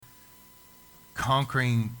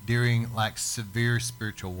conquering during like severe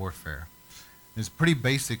spiritual warfare. It's a pretty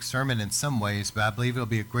basic sermon in some ways, but I believe it'll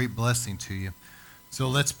be a great blessing to you. So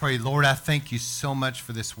let's pray. Lord, I thank you so much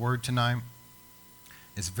for this word tonight.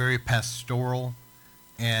 It's very pastoral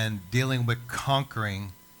and dealing with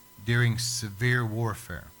conquering during severe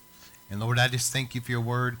warfare. And Lord, I just thank you for your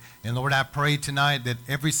word. And Lord, I pray tonight that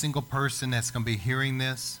every single person that's going to be hearing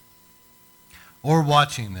this or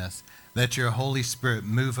watching this, let your Holy Spirit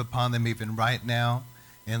move upon them even right now.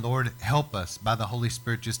 And Lord, help us by the Holy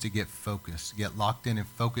Spirit just to get focused, get locked in and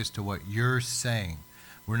focused to what you're saying.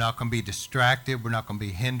 We're not going to be distracted. We're not going to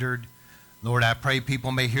be hindered. Lord, I pray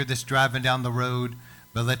people may hear this driving down the road,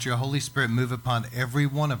 but let your Holy Spirit move upon every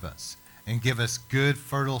one of us and give us good,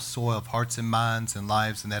 fertile soil of hearts and minds and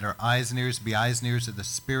lives, and that our eyes and ears be eyes and ears of the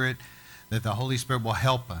Spirit, that the Holy Spirit will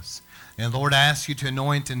help us. And Lord, I ask you to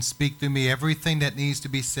anoint and speak through me everything that needs to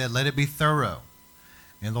be said. Let it be thorough.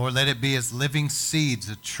 And Lord, let it be as living seeds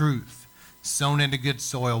of truth, sown into good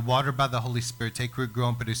soil, watered by the Holy Spirit, take root, grow,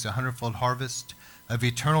 and produce 100-fold harvest of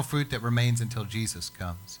eternal fruit that remains until Jesus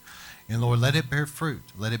comes. And Lord, let it bear fruit.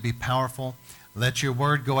 Let it be powerful. Let your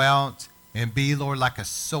word go out and be, Lord, like a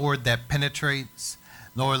sword that penetrates.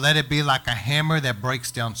 Lord, let it be like a hammer that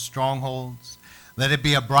breaks down strongholds. Let it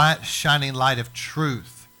be a bright, shining light of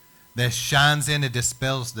truth that shines in and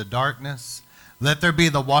dispels the darkness. Let there be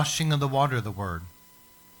the washing of the water of the word.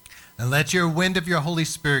 And let your wind of your Holy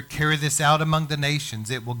Spirit carry this out among the nations.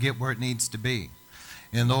 It will get where it needs to be.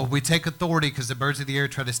 And Lord, we take authority because the birds of the air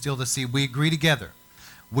try to steal the seed. We agree together.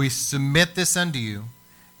 We submit this unto you.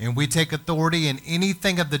 And we take authority in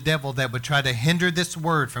anything of the devil that would try to hinder this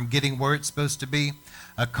word from getting where it's supposed to be,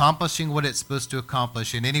 accomplishing what it's supposed to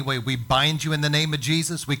accomplish. In any way, we bind you in the name of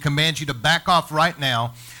Jesus. We command you to back off right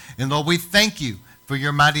now. And Lord, we thank you for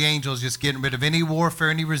your mighty angels just getting rid of any warfare,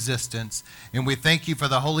 any resistance. And we thank you for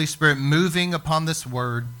the Holy Spirit moving upon this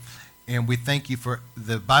word. And we thank you for,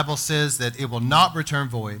 the Bible says that it will not return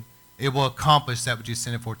void. It will accomplish that which you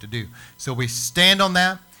sent it for to do. So we stand on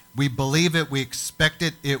that. We believe it. We expect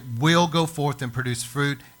it. It will go forth and produce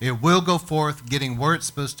fruit. It will go forth getting where it's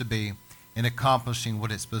supposed to be and accomplishing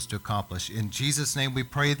what it's supposed to accomplish. In Jesus' name we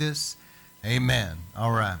pray this. Amen.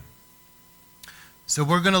 All right. So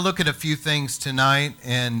we're going to look at a few things tonight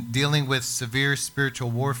and dealing with severe spiritual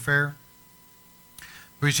warfare.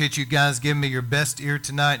 Appreciate you guys giving me your best ear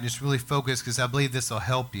tonight and just really focus because I believe this will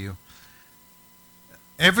help you.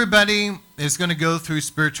 Everybody is going to go through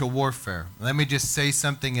spiritual warfare. Let me just say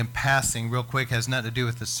something in passing real quick. It has nothing to do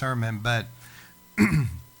with the sermon, but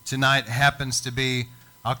tonight happens to be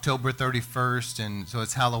October 31st, and so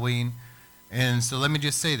it's Halloween. And so let me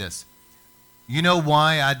just say this. You know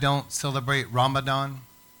why I don't celebrate Ramadan?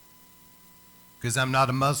 Because I'm not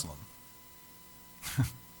a Muslim.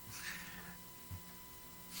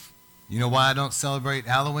 You know why I don't celebrate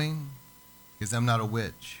Halloween? Because I'm not a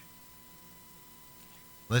witch.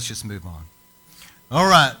 Let's just move on. All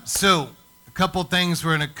right, so a couple things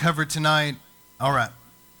we're going to cover tonight. All right.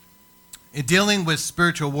 In dealing with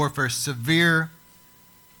spiritual warfare, severe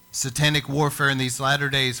satanic warfare in these latter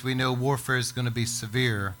days, we know warfare is going to be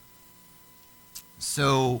severe.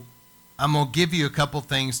 So I'm going to give you a couple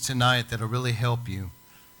things tonight that will really help you.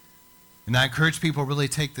 And I encourage people to really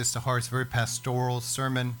take this to heart. It's a very pastoral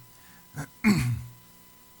sermon.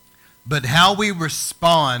 But how we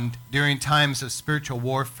respond during times of spiritual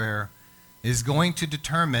warfare is going to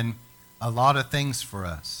determine a lot of things for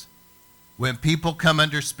us. When people come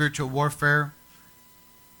under spiritual warfare,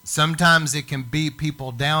 sometimes it can beat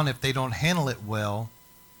people down if they don't handle it well,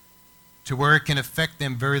 to where it can affect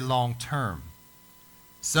them very long term.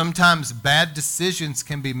 Sometimes bad decisions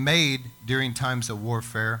can be made during times of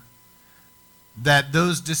warfare, that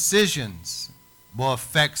those decisions will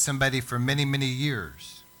affect somebody for many, many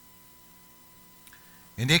years.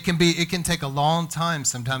 And it can take a long time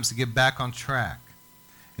sometimes to get back on track.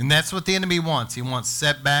 And that's what the enemy wants. He wants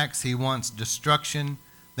setbacks. He wants destruction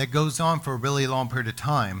that goes on for a really long period of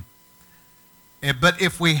time. But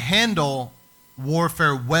if we handle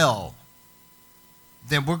warfare well,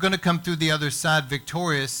 then we're going to come through the other side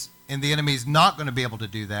victorious, and the enemy's not going to be able to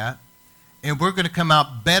do that. And we're going to come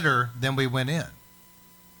out better than we went in.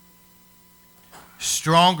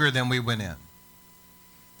 Stronger than we went in.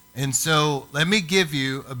 And so let me give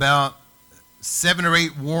you about 7 or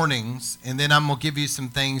 8 warnings, and then I'm going to give you some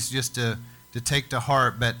things just to take to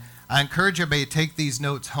heart. But I encourage everybody to take these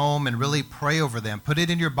notes home and really pray over them. Put it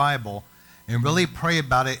in your Bible and really pray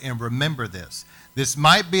about it and remember this. This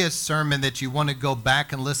might be a sermon that you want to go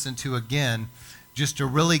back and listen to again just to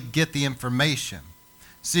really get the information.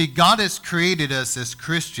 See, God has created us as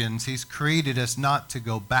Christians. He's created us not to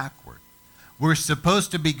go backward. We're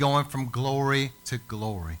supposed to be going from glory to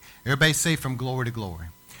glory. Everybody say from glory to glory.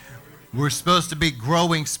 We're supposed to be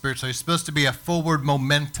growing spiritually. It's supposed to be a forward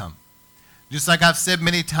momentum. Just like I've said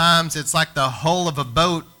many times, it's like the hull of a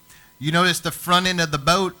boat. You notice the front end of the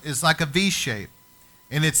boat is like a V shape.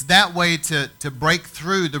 And it's that way to break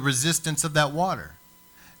through the resistance of that water.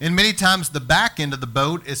 And many times the back end of the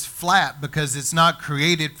boat is flat because it's not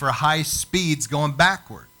created for high speeds going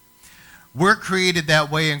backward. We're created that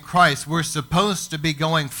way in Christ. We're supposed to be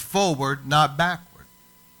going forward, not backward.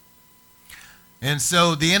 And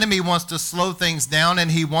so the enemy wants to slow things down,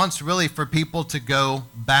 and he wants really for people to go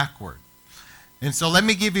backward. And so let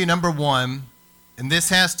me give you number one, and this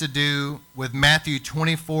has to do with Matthew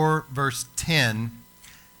 24, verse 10.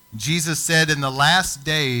 Jesus said, in the last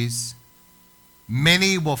days,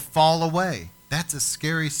 many will fall away. That's a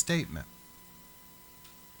scary statement.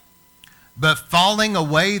 But falling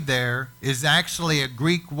away there is actually a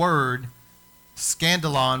Greek word,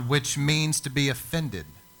 scandalon, which means to be offended.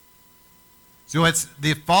 So it's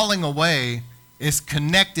the falling away is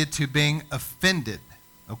connected to being offended,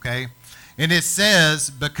 okay? And it says,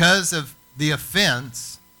 because of the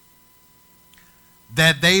offense,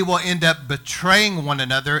 that they will end up betraying one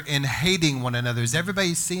another and hating one another. Is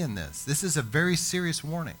everybody seeing this? This is a very serious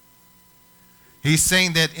warning. He's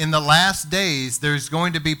saying that in the last days, there's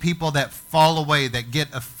going to be people that fall away, that get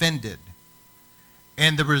offended.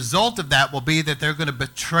 And the result of that will be that they're going to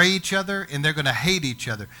betray each other and they're going to hate each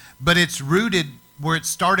other. But it's rooted where it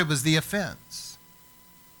started was the offense.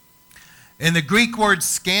 And the Greek word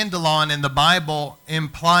scandalon in the Bible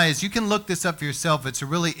implies, you can look this up for yourself, it's a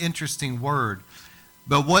really interesting word.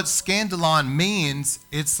 But what scandalon means,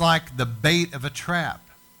 it's like the bait of a trap.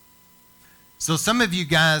 So some of you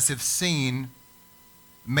guys have seen,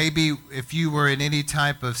 maybe if you were in any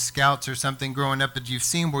type of scouts or something growing up, but you've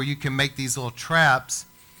seen where you can make these little traps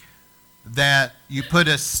that you put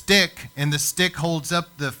a stick and the stick holds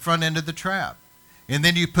up the front end of the trap. And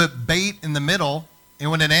then you put bait in the middle, and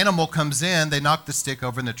when an animal comes in, they knock the stick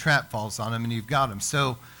over and the trap falls on them and you've got them.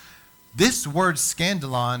 So this word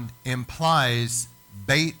scandalon implies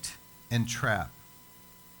bait and trap.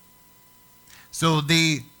 So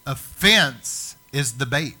the offense is the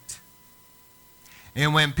bait.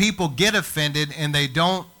 And when people get offended and they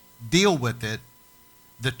don't deal with it,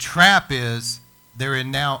 the trap is they're in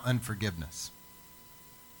now unforgiveness.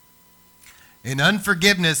 And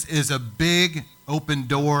unforgiveness is a big open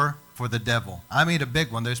door for the devil. I mean a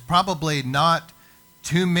big one. There's probably not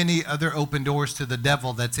too many other open doors to the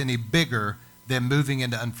devil that's any bigger than moving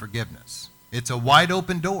into unforgiveness. It's a wide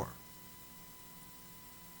open door.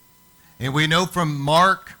 And we know from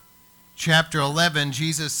Mark chapter 11,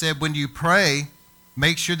 Jesus said, when you pray,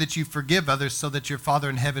 make sure that you forgive others so that your Father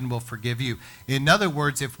in heaven will forgive you. In other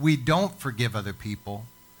words, if we don't forgive other people,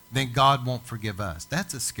 then God won't forgive us.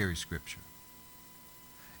 That's a scary scripture.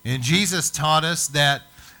 And Jesus taught us that,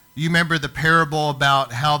 you remember the parable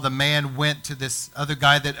about how the man went to this other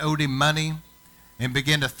guy that owed him money and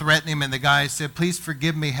began to threaten him, and the guy said, please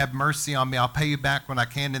forgive me, have mercy on me, I'll pay you back when I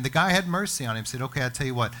can. And the guy had mercy on him, said, okay, I'll tell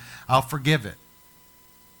you what, I'll forgive it.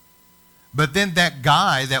 But then that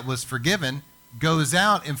guy that was forgiven goes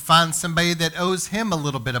out and finds somebody that owes him a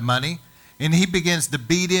little bit of money, and he begins to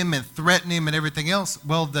beat him and threaten him and everything else.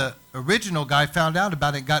 Well, the original guy found out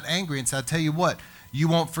about it and got angry and said, I'll tell you what, you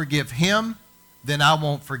won't forgive him, then I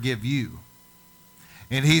won't forgive you.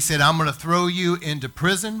 And he said, I'm going to throw you into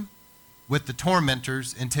prison with the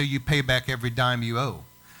tormentors until you pay back every dime you owe.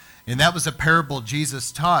 And that was a parable Jesus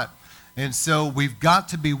taught. And so we've got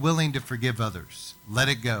to be willing to forgive others. Let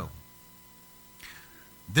it go.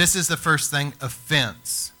 This is the first thing,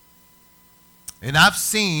 offense. And I've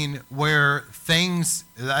seen where things,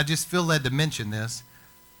 I just feel led to mention this,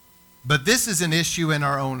 but this is an issue in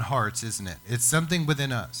our own hearts, isn't it? It's something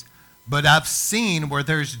within us. But I've seen where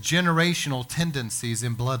there's generational tendencies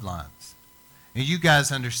in bloodlines. And you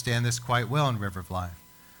guys understand this quite well in River of Life.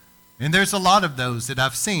 And there's a lot of those that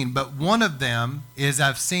I've seen. But one of them is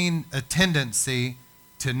I've seen a tendency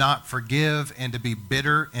to not forgive and to be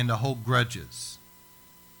bitter and to hold grudges.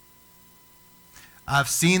 I've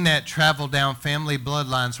seen that travel down family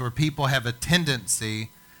bloodlines where people have a tendency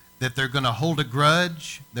that they're going to hold a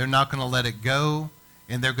grudge, they're not going to let it go,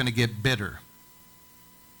 and they're going to get bitter.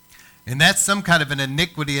 And that's some kind of an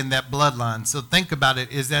iniquity in that bloodline. So think about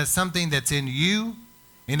it. Is that something that's in you?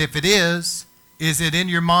 And if it is it in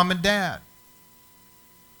your mom and dad?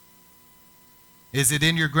 Is it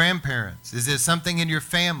in your grandparents? Is it something in your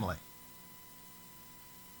family?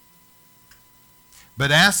 But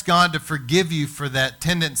ask God to forgive you for that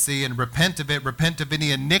tendency and repent of it. Repent of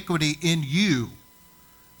any iniquity in you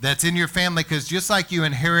that's in your family. Because just like you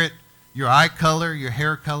inherit your eye color, your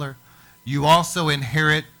hair color, you also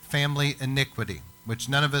inherit family iniquity, which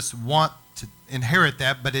none of us want to inherit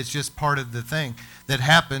that, but it's just part of the thing that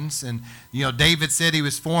happens. And, David said he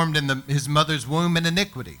was formed in his mother's womb in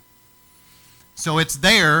iniquity. So it's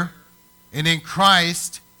there, and in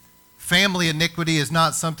Christ, family iniquity is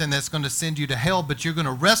not something that's going to send you to hell, but you're going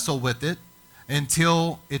to wrestle with it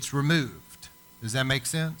until it's removed. Does that make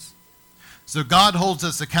sense? So God holds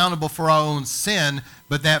us accountable for our own sin,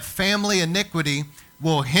 but that family iniquity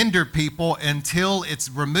will hinder people until it's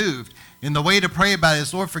removed. And the way to pray about it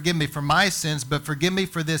is, Lord, forgive me for my sins, but forgive me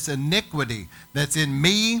for this iniquity that's in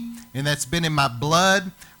me and that's been in my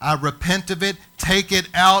blood. I repent of it. Take it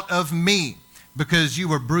out of me, because you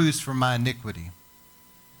were bruised for my iniquity.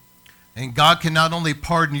 And God can not only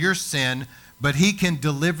pardon your sin, but he can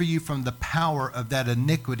deliver you from the power of that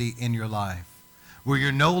iniquity in your life, where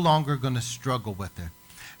you're no longer going to struggle with it.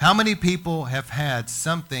 How many people have had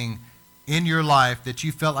something in your life that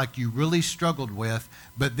you felt like you really struggled with,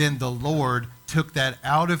 but then the Lord took that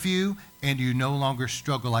out of you and you no longer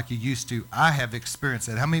struggle like you used to? I have experienced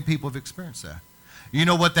that. How many people have experienced that? You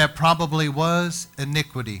know what that probably was?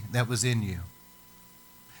 Iniquity that was in you.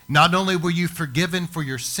 Not only were you forgiven for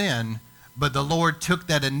your sin, but the Lord took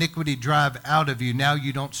that iniquity drive out of you. Now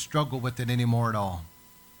you don't struggle with it anymore at all.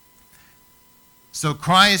 So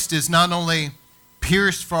Christ is not only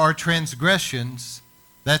pierced for our transgressions,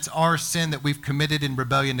 that's our sin that we've committed in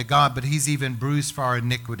rebellion to God, but he's even bruised for our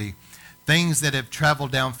iniquity, things that have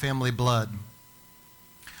traveled down family blood.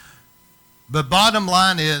 But bottom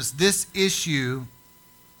line is, this issue,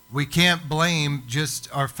 we can't blame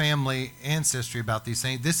just our family ancestry about these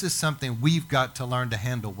things. This is something we've got to learn to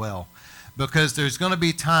handle well, because there's going to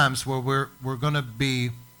be times where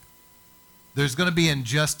there's going to be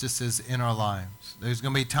injustices in our lives. There's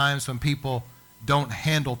going to be times when people don't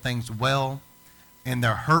handle things well, and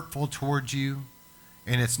they're hurtful towards you,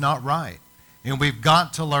 and it's not right. And we've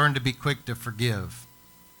got to learn to be quick to forgive.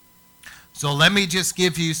 So let me just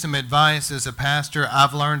give you some advice as a pastor.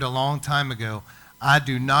 I've learned a long time ago, I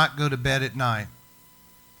do not go to bed at night,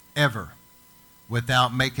 ever,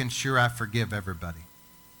 without making sure I forgive everybody.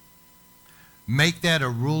 Make that a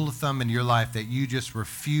rule of thumb in your life, that you just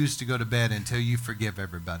refuse to go to bed until you forgive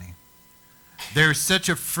everybody. There's such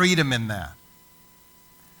a freedom in that.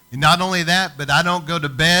 And not only that, but I don't go to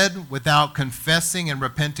bed without confessing and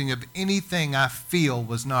repenting of anything I feel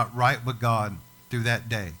was not right with God through that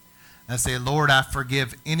day. I say, Lord, I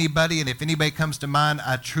forgive anybody, and if anybody comes to mind,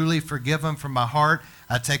 I truly forgive them from my heart.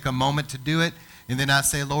 I take a moment to do it, and then I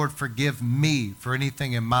say, Lord, forgive me for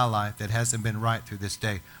anything in my life that hasn't been right through this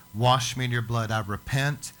day. Wash me in your blood. I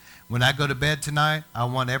repent. When I go to bed tonight, I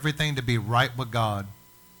want everything to be right with God.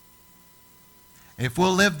 If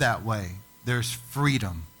we'll live that way, there's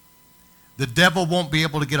freedom. The devil won't be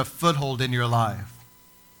able to get a foothold in your life.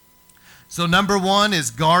 So number one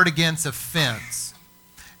is guard against offense.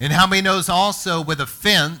 And how many knows also with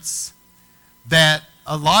offense that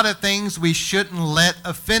a lot of things we shouldn't let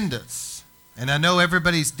offend us? And I know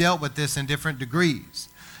everybody's dealt with this in different degrees.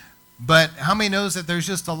 But how many knows that there's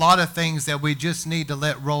just a lot of things that we just need to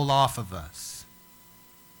let roll off of us?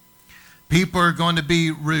 People are going to be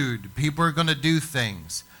rude. People are going to do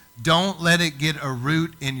things. Don't let it get a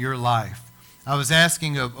root in your life. I was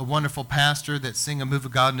asking a wonderful pastor that sang a Move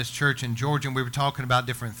of God in his church in Georgia, and we were talking about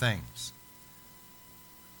different things.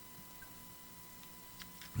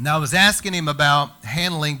 Now I was asking him about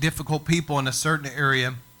handling difficult people in a certain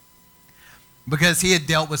area, because he had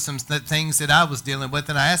dealt with some things that I was dealing with.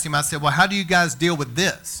 And I asked him, I said, well, how do you guys deal with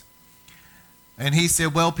this? And he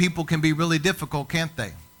said, well, people can be really difficult, can't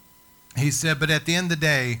they? He said, but at the end of the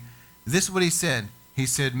day, this is what he said. He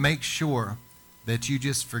said, make sure that you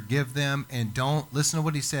just forgive them, and don't, listen to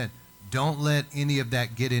what he said, don't let any of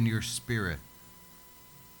that get in your spirit.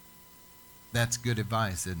 That's good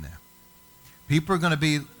advice, isn't it? People are going to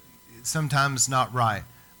be sometimes not right,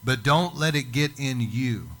 but don't let it get in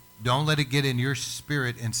you. Don't let it get in your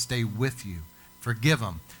spirit and stay with you. Forgive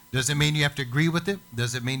them. Doesn't mean you have to agree with it.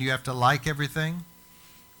 Doesn't mean you have to like everything.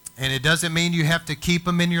 And it doesn't mean you have to keep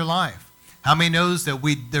them in your life. How many knows that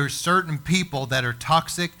there's certain people that are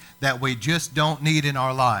toxic that we just don't need in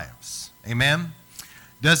our lives? Amen?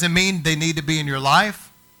 Doesn't mean they need to be in your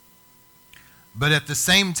life. But at the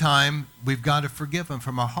same time, we've got to forgive them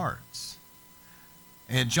from our hearts.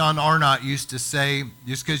 And John Arnott used to say,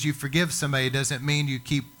 just because you forgive somebody doesn't mean you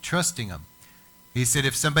keep trusting them. He said,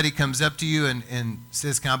 if somebody comes up to you and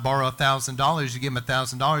says, can I borrow $1,000? You give them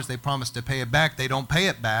 $1,000, they promise to pay it back. They don't pay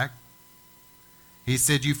it back. He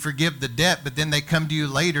said, you forgive the debt, but then they come to you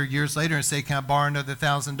later, years later, and say, can I borrow another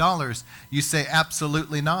 $1,000? You say,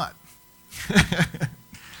 absolutely not.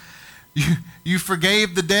 You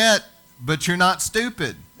forgave the debt, but you're not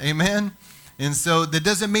stupid. Amen? And so that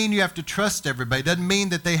doesn't mean you have to trust everybody. It doesn't mean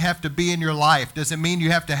that they have to be in your life. It doesn't mean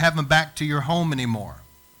you have to have them back to your home anymore.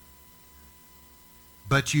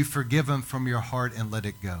 But you forgive them from your heart and let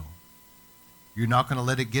it go. You're not going to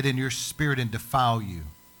let it get in your spirit and defile you.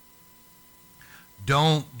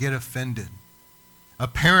 Don't get offended.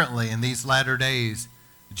 Apparently, in these latter days,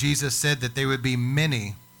 Jesus said that there would be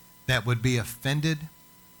many that would be offended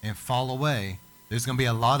and fall away. There's going to be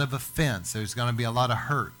a lot of offense. There's going to be a lot of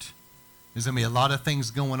hurt. There's going to be a lot of things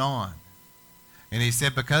going on. And he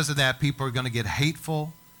said because of that, people are going to get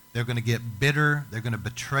hateful. They're going to get bitter. They're going to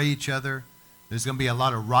betray each other. There's going to be a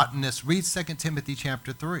lot of rottenness. Read 2 Timothy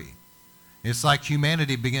chapter 3. It's like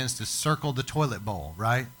humanity begins to circle the toilet bowl,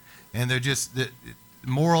 right? And they're just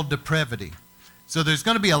moral depravity. So there's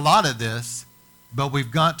going to be a lot of this, but we've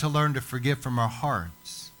got to learn to forgive from our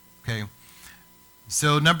hearts. Okay?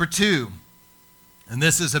 So number 2, and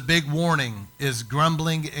this is a big warning, is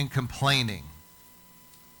grumbling and complaining.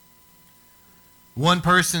 One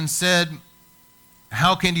person said,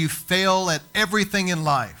 how can you fail at everything in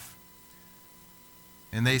life?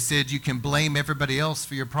 And they said you can blame everybody else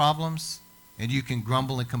for your problems, and you can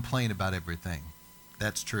grumble and complain about everything.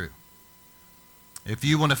 That's true. If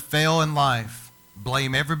you want to fail in life,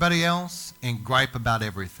 blame everybody else and gripe about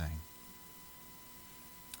everything.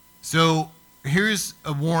 So here's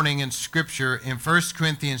a warning in Scripture in 1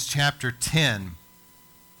 Corinthians chapter 10.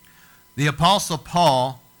 The Apostle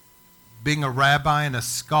Paul, being a rabbi and a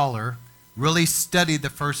scholar, really studied the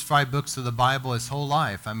first 5 books of the Bible his whole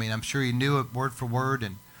life. I mean, I'm sure he knew it word for word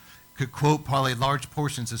and could quote probably large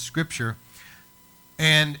portions of Scripture.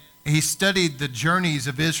 And he studied the journeys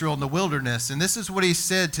of Israel in the wilderness. And this is what he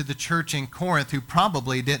said to the church in Corinth, who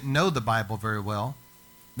probably didn't know the Bible very well.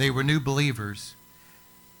 They were new believers.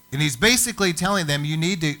 And he's basically telling them you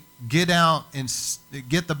need to get out and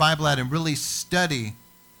get the Bible out and really study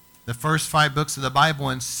the first 5 books of the Bible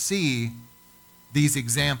and see these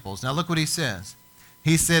examples. Now look what he says.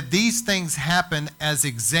 He said, these things happen as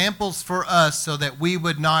examples for us so that we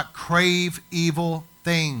would not crave evil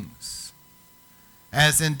things,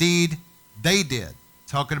 as indeed they did.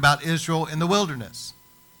 Talking about Israel in the wilderness.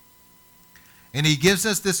 And he gives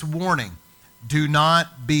us this warning. Do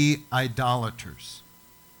not be idolaters.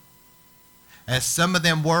 As some of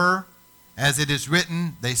them were, as it is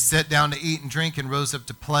written, they sat down to eat and drink and rose up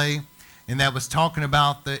to play. And that was talking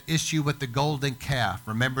about the issue with the golden calf.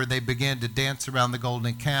 Remember, they began to dance around the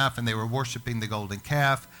golden calf, and they were worshiping the golden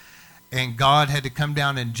calf. And God had to come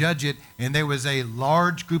down and judge it. And there was a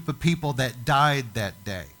large group of people that died that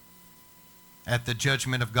day at the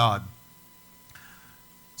judgment of God.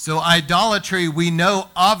 So idolatry, we know,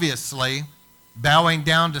 obviously, bowing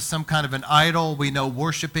down to some kind of an idol. We know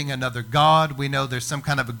worshiping another god. We know there's some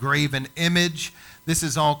kind of a graven image. This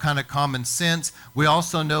is all kind of common sense. We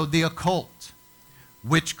also know the occult,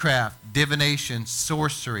 witchcraft, divination,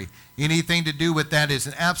 sorcery. Anything to do with that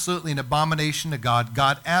is absolutely an abomination to God.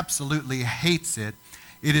 God absolutely hates it.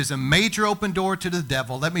 It is a major open door to the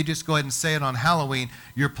devil. Let me just go ahead and say it on Halloween.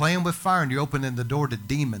 You're playing with fire and you're opening the door to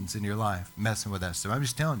demons in your life, messing with that stuff. I'm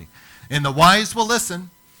just telling you. And the wise will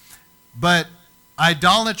listen. But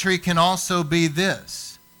idolatry can also be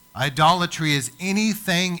this. Idolatry is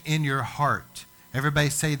anything in your heart. Everybody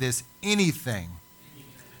say this, anything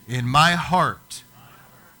in my heart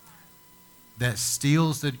that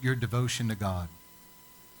steals your devotion to God.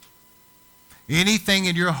 Anything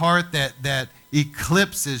in your heart that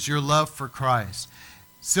eclipses your love for Christ.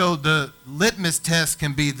 So the litmus test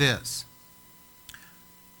can be this.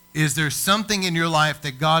 Is there something in your life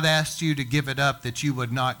that God asked you to give it up that you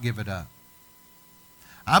would not give it up?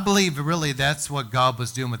 I believe really that's what God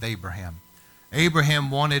was doing with Abraham. Abraham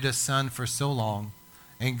wanted a son for so long,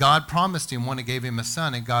 and God promised him when he gave him a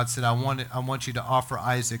son, and God said, I want you to offer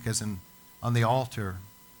Isaac on the altar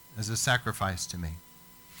as a sacrifice to me.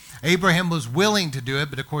 Abraham was willing to do it,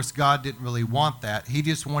 but of course God didn't really want that. He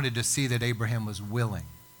just wanted to see that Abraham was willing,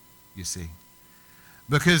 you see.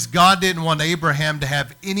 Because God didn't want Abraham to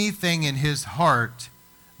have anything in his heart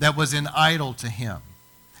that was an idol to him.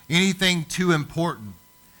 Anything too important.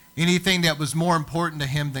 Anything that was more important to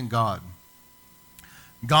him than God.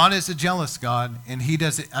 God is a jealous God, and he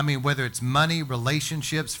does it, whether it's money,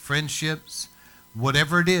 relationships, friendships,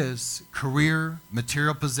 whatever it is, career,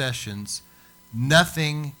 material possessions,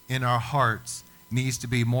 nothing in our hearts needs to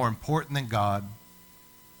be more important than God.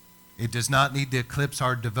 It does not need to eclipse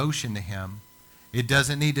our devotion to him. It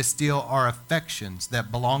doesn't need to steal our affections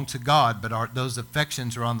that belong to God, but those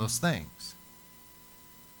affections are on those things.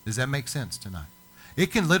 Does that make sense tonight?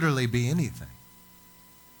 It can literally be anything.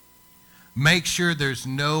 Make sure there's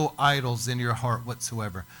no idols in your heart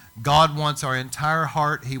whatsoever. God wants our entire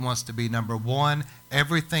heart. He wants to be number one.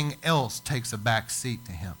 Everything else takes a back seat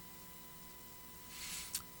to him.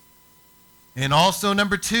 And also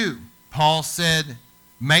number two, Paul said,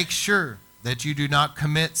 make sure that you do not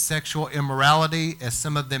commit sexual immorality as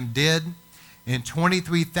some of them did, and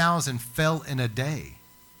 23,000 fell in a day.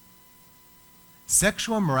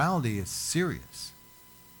 Sexual immorality is serious.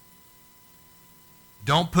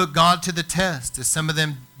 Don't put God to the test as some of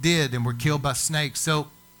them did and were killed by snakes. So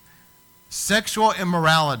sexual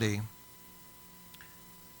immorality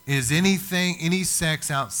is anything, any sex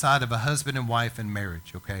outside of a husband and wife in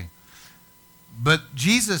marriage, okay? But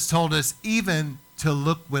Jesus told us even to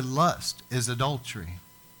look with lust is adultery.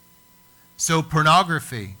 So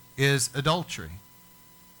pornography is adultery.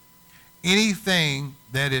 Anything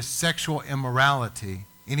that is sexual immorality,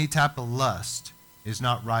 any type of lust, is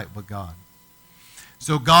not right with God.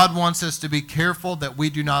 So God wants us to be careful that we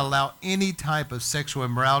do not allow any type of sexual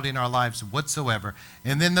immorality in our lives whatsoever.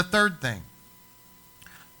 And then the third thing,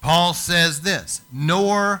 Paul says this,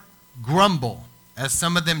 nor grumble, as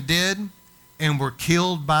some of them did, and were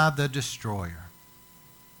killed by the destroyer.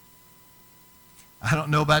 I don't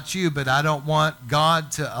know about you, but I don't want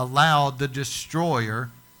God to allow the destroyer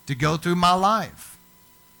to go through my life.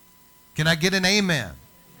 Can I get an amen?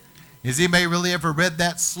 Has anybody really ever read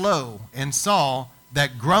that slow and saw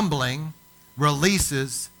that grumbling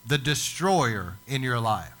releases the destroyer in your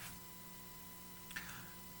life?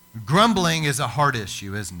 Grumbling is a heart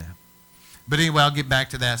issue, isn't it? But anyway, I'll get back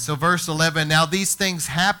to that. So verse 11, now these things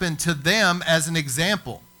happened to them as an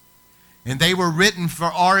example, and they were written for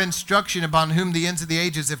our instruction, upon whom the ends of the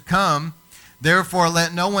ages have come. Therefore,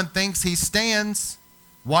 let no one thinks he stands.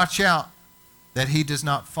 Watch out that he does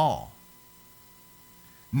not fall.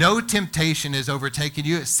 No temptation is overtaken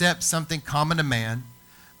you except something common to man,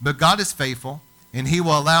 but God is faithful, and he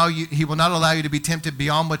will not allow you to be tempted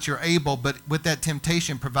beyond what you're able, but with that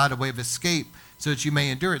temptation provide a way of escape so that you may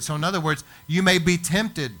endure it. So in other words, you may be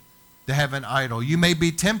tempted to have an idol. You may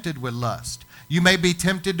be tempted with lust. You may be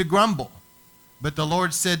tempted to grumble. But the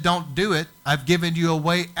Lord said, don't do it. I've given you a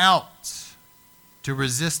way out to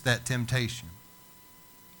resist that temptation.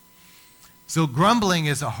 So grumbling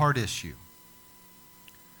is a heart issue.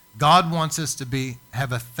 God wants us to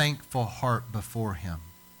have a thankful heart before him.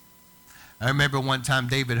 I remember one time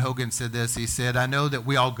David Hogan said this. He said, I know that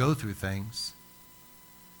we all go through things.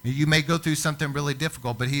 You may go through something really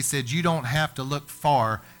difficult, but he said, you don't have to look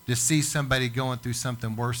far to see somebody going through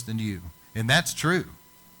something worse than you. And that's true.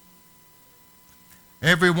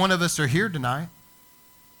 Every one of us are here tonight.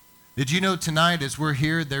 Did you know tonight as we're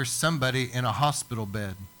here, there's somebody in a hospital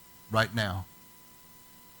bed right now,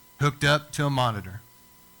 hooked up to a monitor?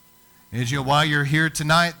 And as you know, while you're here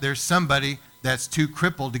tonight, there's somebody that's too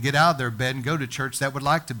crippled to get out of their bed and go to church that would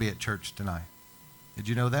like to be at church tonight. Did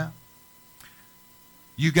you know that?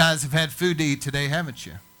 You guys have had food to eat today, haven't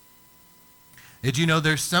you? Did you know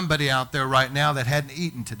there's somebody out there right now that hadn't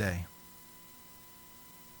eaten today?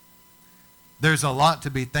 There's a lot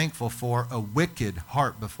to be thankful for. A wicked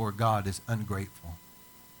heart before God is ungrateful.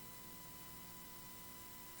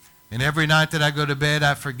 And every night that I go to bed,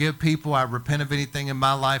 I forgive people. I repent of anything in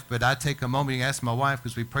my life, but I take a moment and ask my wife,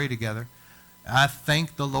 because we pray together. I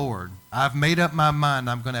thank the Lord. I've made up my mind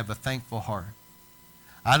I'm going to have a thankful heart.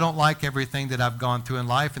 I don't like everything that I've gone through in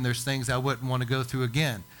life, and there's things I wouldn't want to go through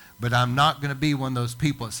again. But I'm not going to be one of those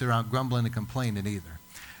people that sit around grumbling and complaining either.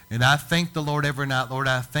 And I thank the Lord every night. Lord,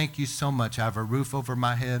 I thank you so much. I have a roof over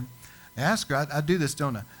my head. I ask her, I do this,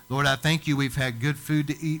 don't I? Lord, I thank you we've had good food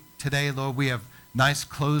to eat today. Lord, we have nice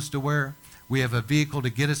clothes to wear. We have a vehicle to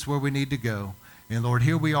get us where we need to go. And Lord,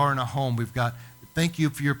 here we are in a home. Thank you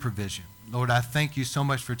for your provision. Lord, I thank you so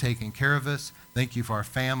much for taking care of us. Thank you for our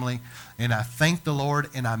family. And I thank the Lord,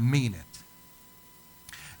 and I mean it.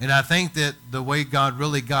 And I think that the way God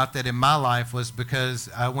really got that in my life was because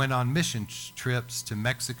I went on mission trips to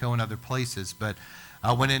Mexico and other places, but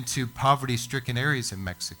I went into poverty-stricken areas in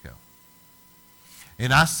Mexico.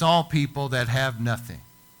 And I saw people that have nothing.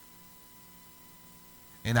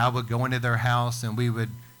 And I would go into their house, and we would,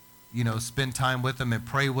 spend time with them and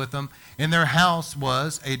pray with them. And their house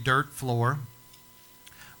was a dirt floor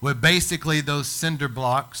with basically those cinder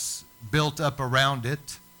blocks built up around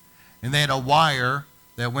it. And they had a wire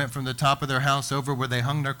that went from the top of their house over where they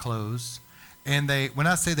hung their clothes. And when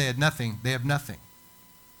I say they had nothing, they have nothing.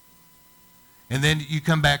 And then you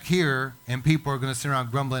come back here, and people are going to sit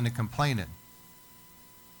around grumbling and complaining.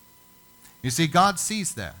 You see, God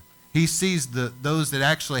sees that. He sees those that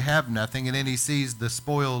actually have nothing, and then he sees the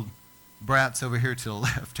spoiled brats over here to the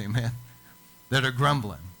left, amen, that are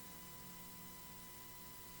grumbling.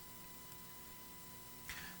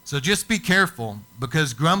 So just be careful,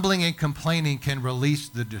 because grumbling and complaining can release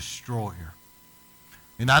the destroyer.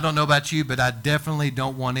 And I don't know about you, but I definitely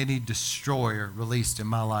don't want any destroyer released in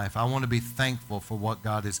my life. I want to be thankful for what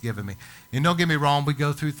God has given me. And don't get me wrong, we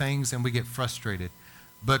go through things and we get frustrated.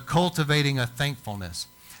 But cultivating a thankfulness.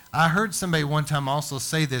 I heard somebody one time also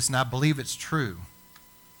say this, and I believe it's true.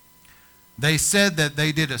 They said that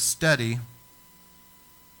they did a study.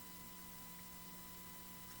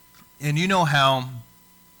 And you know how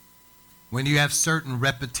when you have certain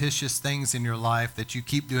repetitious things in your life that you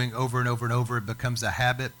keep doing over and over and over, it becomes a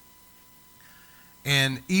habit.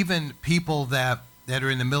 And even people that are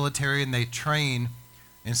in the military and they train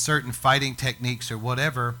in certain fighting techniques or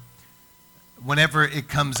whatever, whenever it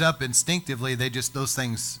comes up instinctively, those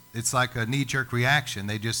things, it's like a knee-jerk reaction.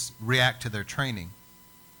 They just react to their training.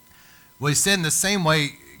 Well, he said in the same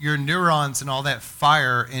way, your neurons and all that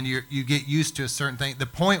fire, and you get used to a certain thing. The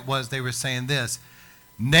point was, they were saying this: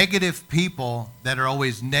 negative people that are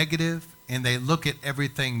always negative and they look at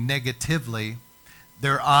everything negatively,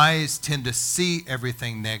 their eyes tend to see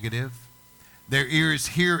everything negative, their ears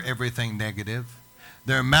hear everything negative,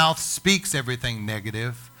 their mouth speaks everything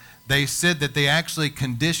negative. They said that they actually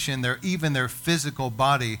condition even their physical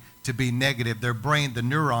body to be negative. Their brain, the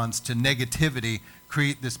neurons, to negativity,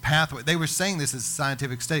 create this pathway. They were saying this as a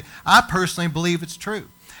scientific study. I personally believe it's true.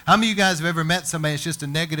 How many of you guys have ever met somebody that's just a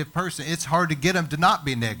negative person? It's hard to get them to not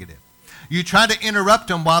be negative. You try to interrupt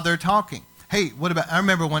them while they're talking. Hey, I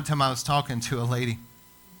remember one time I was talking to a lady,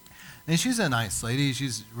 and she's a nice lady.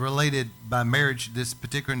 She's related by marriage to this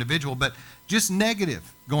particular individual, but just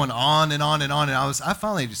negative, going on and on and on. And I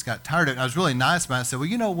finally just got tired of it. I was really nice about it. I said, well,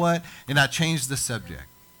 you know what? And I changed the subject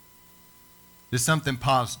to something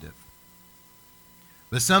positive.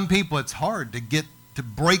 But some people, it's hard to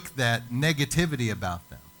break that negativity about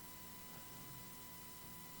them.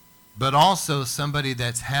 But also somebody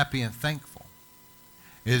that's happy and thankful,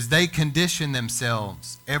 is they condition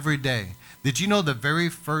themselves every day. Did you know the very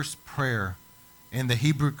first prayer in the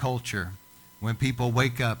Hebrew culture, when people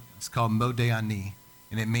wake up, it's called Modeh Ani,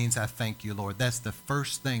 and it means I thank you, Lord. That's the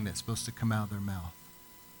first thing that's supposed to come out of their mouth.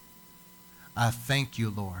 I thank you,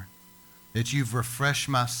 Lord, that you've refreshed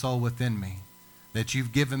my soul within me, that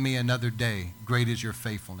you've given me another day. Great is your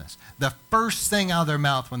faithfulness. The first thing out of their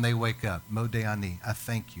mouth when they wake up, Modeh Ani, I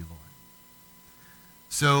thank you, Lord.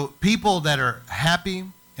 So people that are happy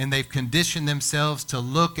and they've conditioned themselves to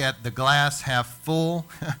look at the glass half full,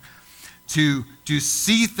 to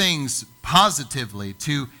see things positively,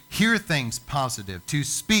 to hear things positive, to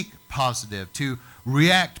speak positive, to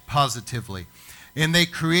react positively. And they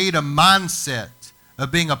create a mindset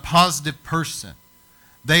of being a positive person.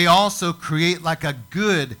 They also create like a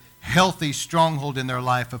good, healthy stronghold in their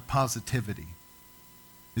life of positivity.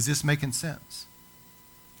 Is this making sense?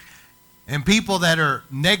 And people that are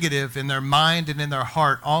negative in their mind and in their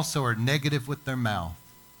heart also are negative with their mouth.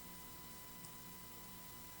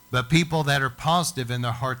 But people that are positive in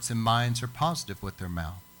their hearts and minds are positive with their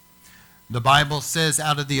mouth. The Bible says,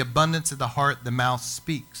 out of the abundance of the heart, the mouth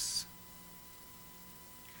speaks.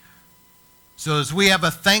 So as we have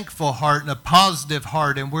a thankful heart and a positive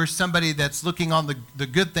heart, and we're somebody that's looking on the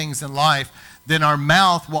good things in life, then our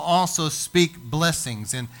mouth will also speak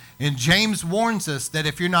blessings. And James warns us that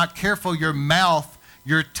if you're not careful, your mouth,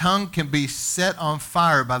 your tongue can be set on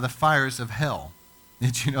fire by the fires of hell.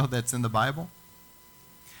 Did you know that's in the Bible?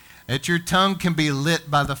 That your tongue can be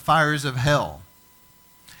lit by the fires of hell.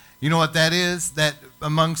 You know what that is? That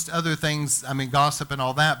amongst other things, gossip and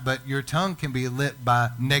all that, but your tongue can be lit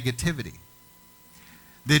by negativity.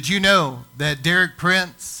 Did you know that Derek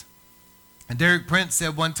Prince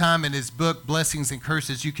said one time in his book, Blessings and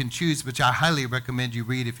Curses You Can Choose, which I highly recommend you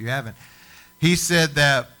read if you haven't. He said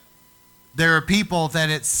that there are people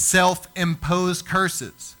that it's self-imposed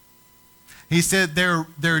curses. He said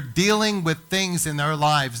they're dealing with things in their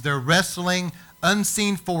lives. They're wrestling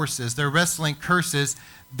unseen forces. They're wrestling curses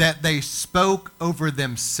that they spoke over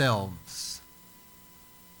themselves.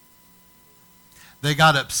 They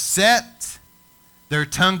got upset. Their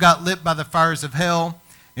tongue got lit by the fires of hell.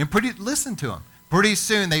 And listen to them. Pretty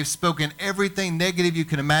soon they've spoken everything negative you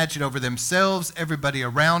can imagine over themselves, everybody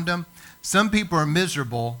around them. Some people are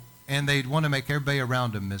miserable, and they want to make everybody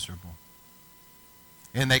around them miserable.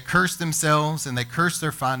 And they curse themselves, and they curse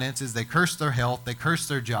their finances, they curse their health, they curse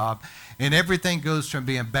their job, and everything goes from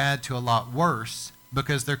being bad to a lot worse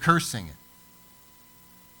because they're cursing it.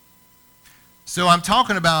 So I'm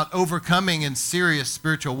talking about overcoming in serious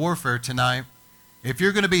spiritual warfare tonight. If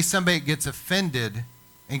you're going to be somebody that gets offended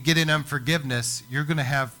and get in unforgiveness, you're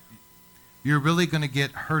really going to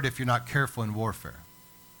get hurt if you're not careful in warfare.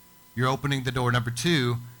 You're opening the door. Number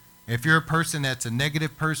two, If you're a person that's a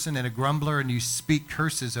negative person and a grumbler and you speak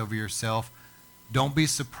curses over yourself, don't be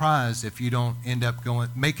surprised if you don't end up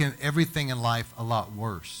making everything in life a lot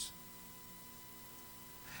worse.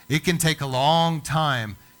 It can take a long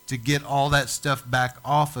time to get all that stuff back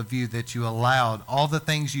off of you that you allowed, all the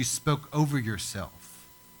things you spoke over yourself.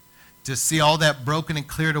 To see all that broken and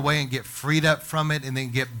cleared away and get freed up from it and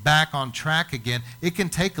then get back on track again, it can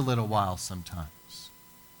take a little while sometimes.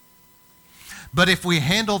 But if we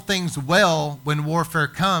handle things well when warfare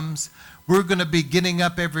comes, we're going to be getting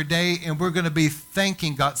up every day and we're going to be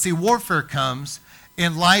thanking God. See, warfare comes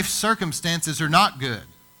and life circumstances are not good.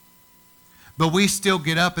 But we still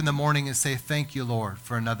get up in the morning and say, thank you, Lord,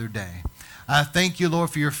 for another day. I thank you, Lord,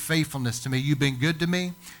 for your faithfulness to me. You've been good to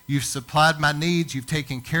me. You've supplied my needs. You've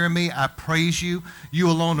taken care of me. I praise you. You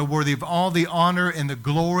alone are worthy of all the honor and the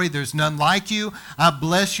glory. There's none like you. I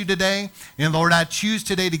bless you today. And Lord, I choose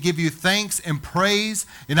today to give you thanks and praise.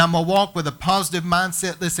 And I'm going to walk with a positive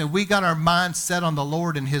mindset. Listen, we got our mind set on the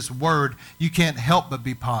Lord and his word. You can't help but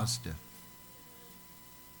be positive.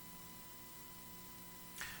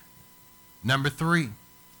 Number 3.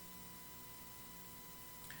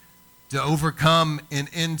 To overcome in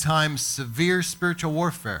end times severe spiritual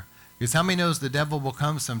warfare. Because how many knows the devil will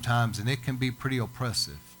come sometimes and it can be pretty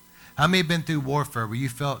oppressive? How many have been through warfare where you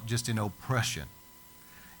felt just an oppression?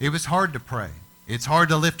 It was hard to pray. It's hard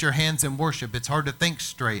to lift your hands in worship. It's hard to think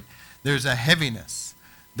straight. There's a heaviness.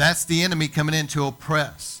 That's the enemy coming in to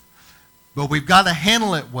oppress. But we've got to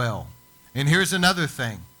handle it well. And here's another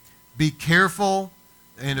thing. Be careful.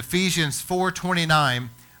 In Ephesians 4:29,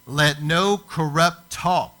 let no corrupt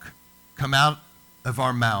talk come out of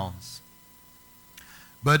our mouths,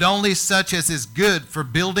 but only such as is good for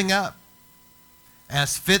building up,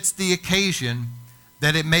 as fits the occasion,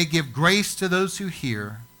 that it may give grace to those who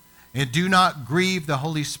hear, and do not grieve the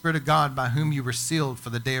Holy Spirit of God, by whom you were sealed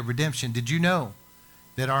for the day of redemption. Did you know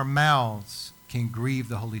that our mouths can grieve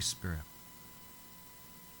the Holy Spirit?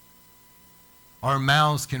 Our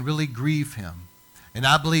mouths can really grieve him. And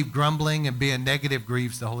I believe grumbling and being negative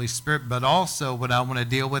grieves the Holy Spirit. But also what I want to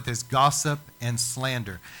deal with is gossip and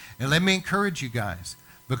slander. And let me encourage you guys,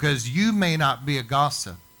 because you may not be a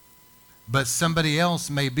gossip, but somebody else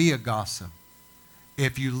may be a gossip.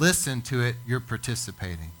 If you listen to it, you're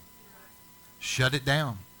participating. Shut it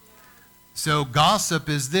down. So gossip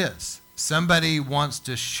is this. Somebody wants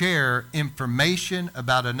to share information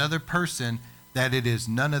about another person that it is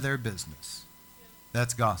none of their business.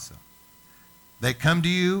 That's gossip. They come to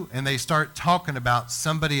you and they start talking about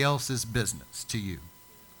somebody else's business to you.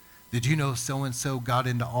 Did you know so-and-so got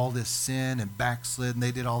into all this sin and backslid and they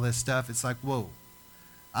did all this stuff? It's like, whoa,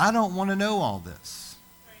 I don't want to know all this.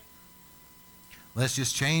 Let's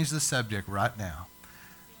just change the subject right now.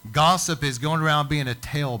 Gossip is going around being a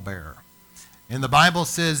talebearer. And the Bible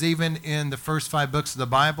says, even in the first 5 books of the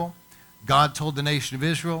Bible, God told the nation of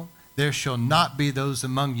Israel, there shall not be those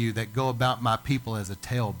among you that go about my people as a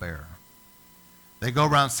talebearer. They go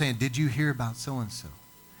around saying, did you hear about so-and-so?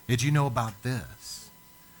 Did you know about this?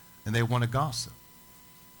 And they want to gossip.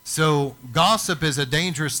 So gossip is a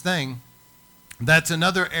dangerous thing. That's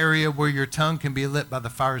another area where your tongue can be lit by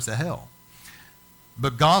the fires of hell.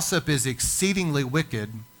 But gossip is exceedingly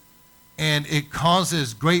wicked, and it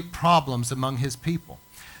causes great problems among his people.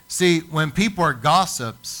 See, when people are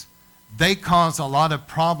gossips, they cause a lot of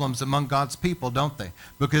problems among God's people, don't they?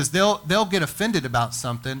 Because they'll get offended about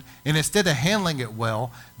something, and instead of handling it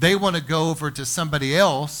well, they want to go over to somebody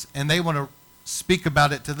else, and they want to speak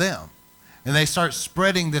about it to them. And they start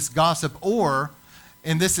spreading this gossip, or,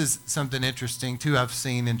 and this is something interesting too I've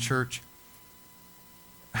seen in church,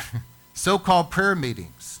 so-called prayer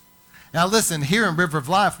meetings. Now listen, here in River of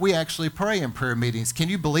Life, we actually pray in prayer meetings. Can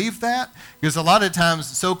you believe that? Because a lot of times,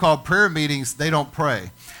 so-called prayer meetings, they don't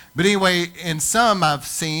pray. But anyway, in some I've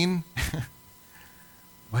seen,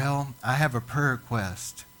 well, I have a prayer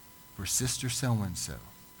request for Sister so-and-so.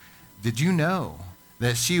 Did you know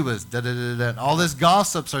that she was da-da-da-da? All this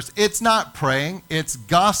gossip starts. It's not praying, it's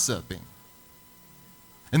gossiping.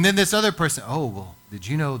 And then this other person, oh, well, did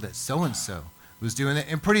you know that so-and-so was doing that?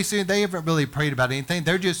 And pretty soon they haven't really prayed about anything.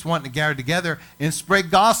 They're just wanting to gather together and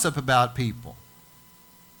spread gossip about people.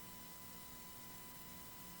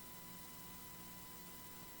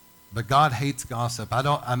 But God hates gossip.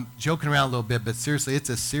 I'm joking around a little bit, but seriously, it's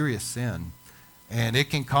a serious sin. And it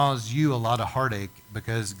can cause you a lot of heartache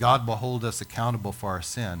because God will hold us accountable for our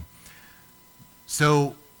sin.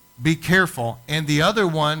 So be careful. And the other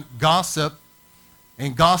one, gossip,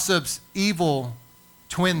 and gossip's evil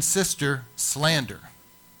twin sister, slander.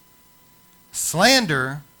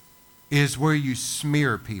 Slander is where you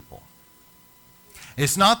smear people.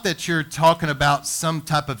 It's not that you're talking about some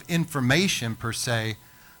type of information per se,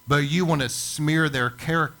 but you want to smear their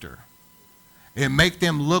character and make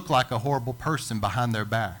them look like a horrible person behind their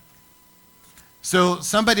back. So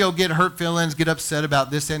somebody will get hurt feelings, get upset about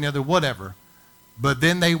this and the other, whatever, but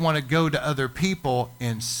then they want to go to other people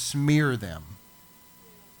and smear them.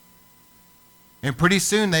 And pretty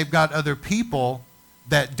soon they've got other people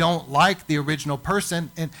that don't like the original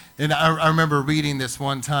person. And I remember reading this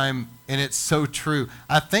one time, and it's so true.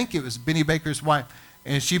 I think it was Benny Baker's wife,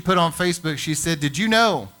 and she put on Facebook, she said, did you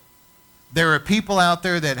know there are people out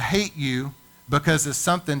there that hate you because of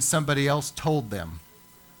something somebody else told them?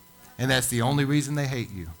 And that's the only reason they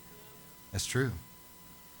hate you. That's true.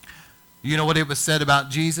 You know what it was said about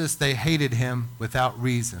Jesus? They hated him without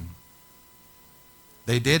reason.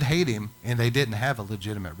 They did hate him, and they didn't have a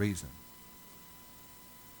legitimate reason.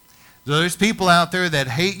 So there's people out there that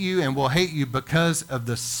hate you and will hate you because of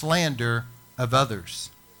the slander of others.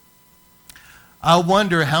 I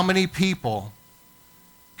wonder how many people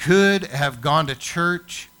could have gone to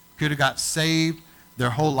church, could have got saved, their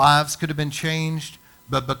whole lives could have been changed,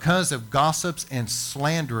 but because of gossips and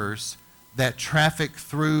slanderers that traffic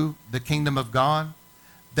through the kingdom of God,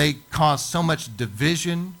 they cause so much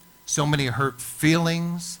division, so many hurt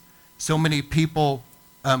feelings, so many people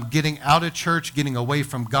getting out of church, getting away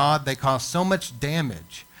from God. They cause so much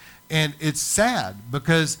damage. And it's sad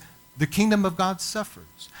because the kingdom of God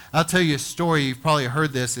suffers. I'll tell you a story. You've probably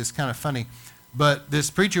heard this. It's kind of funny. But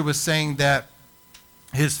this preacher was saying that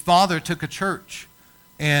his father took a church,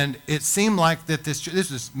 and it seemed like that this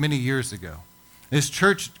was many years ago. This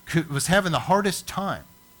church was having the hardest time.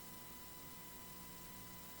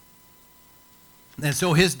 And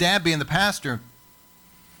so his dad, being the pastor,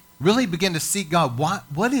 really began to seek God.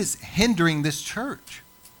 What is hindering this church?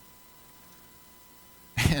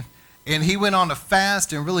 And he went on a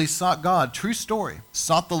fast and really sought God. True story.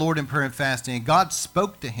 Sought the Lord in prayer and fasting. And God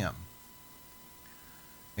spoke to him.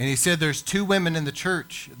 And he said there's two women in the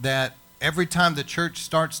church that every time the church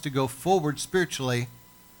starts to go forward spiritually,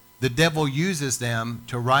 the devil uses them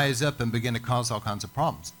to rise up and begin to cause all kinds of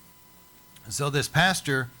problems. So this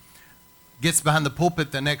pastor gets behind the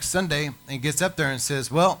pulpit the next Sunday and gets up there and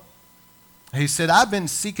says, well, he said, I've been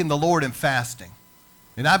seeking the Lord and fasting.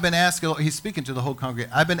 And I've been asking, he's speaking to the whole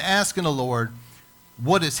congregation, I've been asking the Lord,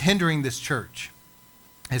 what is hindering this church?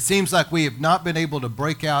 It seems like we have not been able to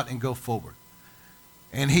break out and go forward.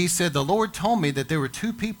 And he said, the Lord told me that there were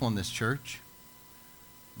two people in this church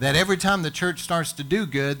that every time the church starts to do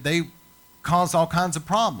good, they cause all kinds of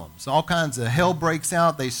problems. All kinds of hell breaks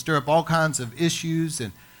out. They stir up all kinds of issues,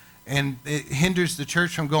 and it hinders the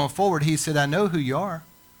church from going forward. He said, I know who you are.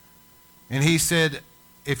 And he said,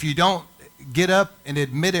 if you don't get up and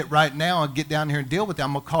admit it right now and get down here and deal with it,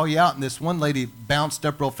 I'm going to call you out. And this one lady bounced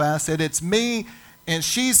up real fast, said, it's me, and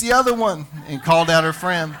she's the other one, and called out her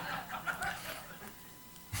friend.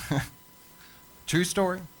 True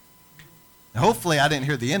story. Hopefully, I didn't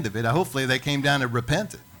hear the end of it. Hopefully, they came down and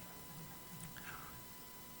repented.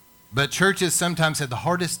 But churches sometimes have the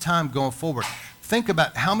hardest time going forward. Think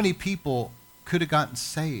about how many people could have gotten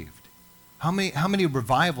saved. How many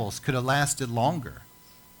revivals could have lasted longer?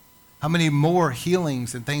 How many more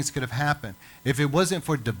healings and things could have happened if it wasn't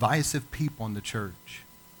for divisive people in the church?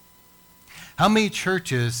 How many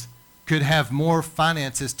churches could have more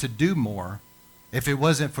finances to do more if it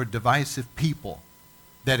wasn't for divisive people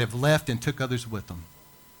that have left and took others with them?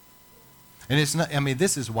 And it's not,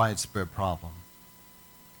 this is a widespread problem.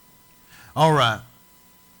 All right.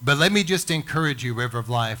 But let me just encourage you, River of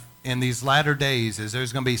Life, in these latter days, as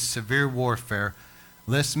there's going to be severe warfare,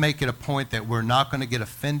 let's make it a point that we're not going to get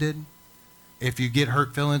offended. If you get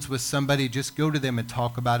hurt feelings with somebody, just go to them and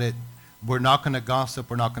talk about it. We're not going to gossip.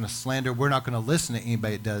 We're not going to slander. We're not going to listen to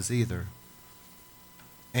anybody that does either.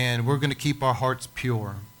 And we're going to keep our hearts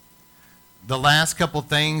pure. The last couple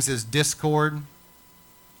things is discord.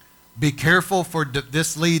 Be careful, for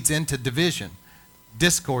this leads into division.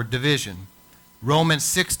 Discord, division. Romans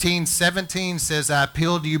 16:17 says, I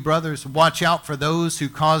appeal to you, brothers, watch out for those who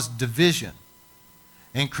cause division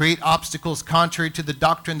and create obstacles contrary to the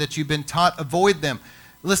doctrine that you've been taught. Avoid them.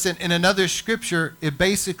 Listen, in another scripture,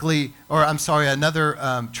 another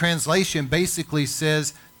translation basically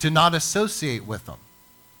says to not associate with them.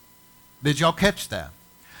 Did y'all catch that?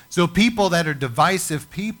 So people that are divisive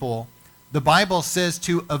people, the Bible says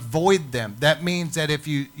to avoid them. That means that if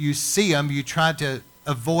you see them, you try to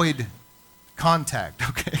avoid contact,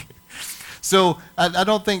 okay? So I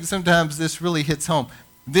don't think sometimes this really hits home.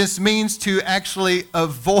 This means to actually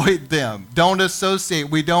avoid them. Don't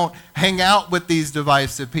associate. We don't hang out with these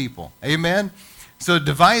divisive people. Amen? So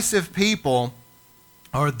divisive people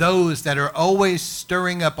are those that are always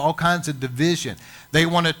stirring up all kinds of division. They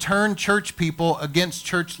want to turn church people against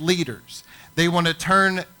church leaders. They want to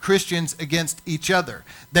turn Christians against each other.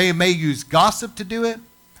 They may use gossip to do it.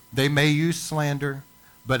 They may use slander.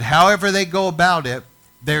 But however they go about it,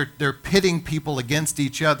 they're pitting people against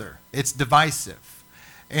each other. It's divisive.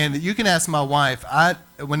 And you can ask my wife,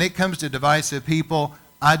 when it comes to divisive people,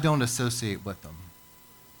 I don't associate with them.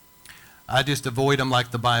 I just avoid them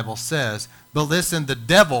like the Bible says. But listen, the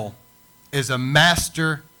devil is a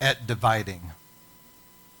master at dividing.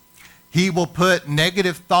 He will put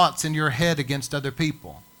negative thoughts in your head against other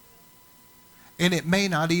people. And it may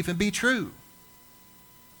not even be true.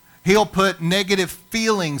 He'll put negative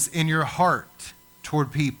feelings in your heart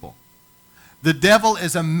toward people. The devil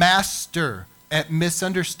is a master at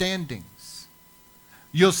misunderstandings.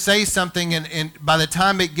 You'll say something, and by the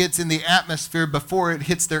time it gets in the atmosphere, before it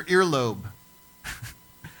hits their earlobe,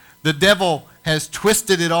 the devil has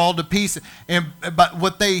twisted it all to pieces. But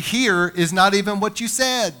what they hear is not even what you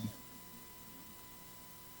said.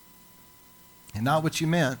 And not what you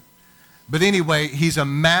meant. But anyway, he's a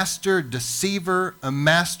master deceiver, a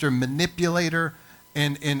master manipulator,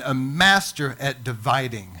 and a master at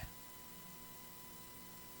dividing.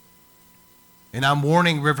 And I'm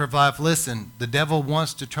warning River of Life, listen, the devil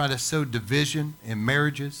wants to try to sow division in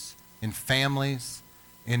marriages, in families,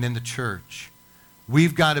 and in the church.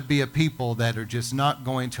 We've got to be a people that are just not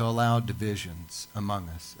going to allow divisions among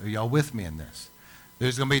us. Are y'all with me in this?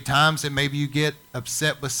 There's going to be times that maybe you get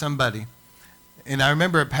upset with somebody. And I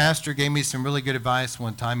remember a pastor gave me some really good advice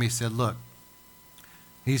one time. He said, look,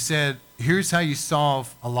 he said, here's how you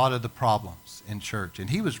solve a lot of the problems in church. And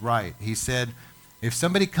he was right. He said, if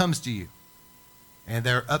somebody comes to you and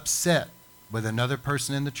they're upset with another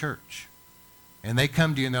person in the church, and they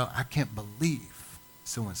come to you and they're, I can't believe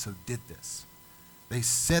so-and-so did this. They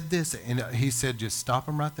said this, and he said, just stop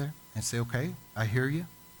them right there and say, okay, I hear you.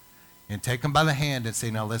 And take them by the hand and say,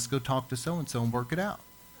 now let's go talk to so-and-so and work it out.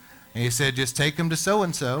 And he said, just take them to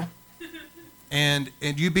so-and-so, and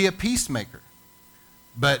you be a peacemaker.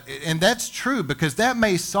 And that's true, because that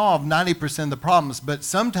may solve 90% of the problems, but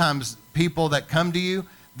sometimes people that come to you,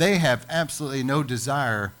 they have absolutely no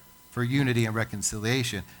desire for unity and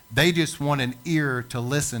reconciliation. They just want an ear to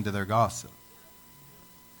listen to their gossip.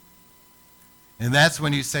 And that's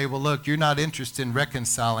when you say, well, look, you're not interested in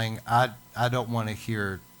reconciling. I don't want to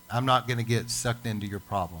hear. I'm not going to get sucked into your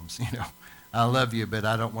problems. You know, I love you, but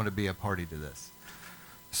I don't want to be a party to this.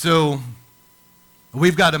 So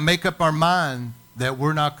we've got to make up our mind that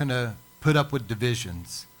we're not going to put up with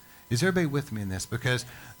divisions. Is everybody with me in this? Because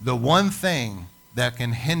the one thing that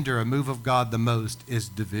can hinder a move of God the most is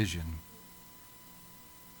division.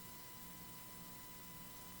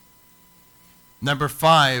 Number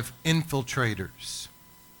 5, infiltrators.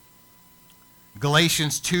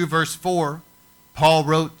 Galatians 2, verse 4, Paul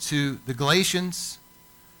wrote to the Galatians,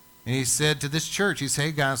 and he said to this church, he said,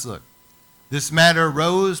 hey guys, look, this matter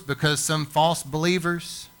arose because some false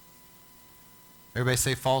believers, everybody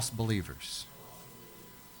say false believers.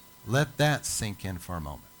 Let that sink in for a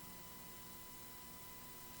moment.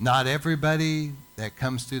 Not everybody that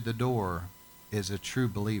comes through the door is a true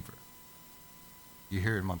believer. You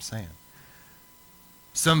hear what I'm saying?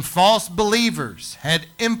 Some false believers had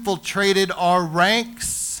infiltrated our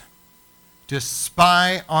ranks to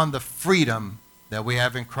spy on the freedom that we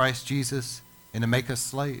have in Christ Jesus and to make us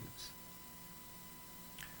slaves.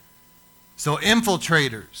 So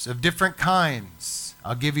infiltrators of different kinds.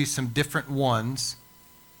 I'll give you some different ones.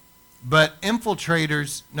 But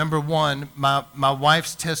infiltrators, number one, my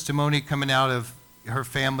wife's testimony coming out of her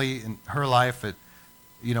family and her life at,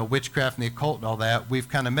 witchcraft and the occult and all that, we've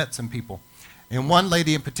kind of met some people. And one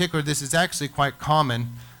lady in particular, this is actually quite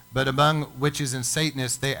common, but among witches and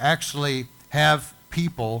Satanists, they actually have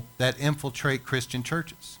people that infiltrate Christian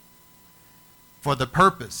churches for the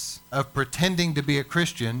purpose of pretending to be a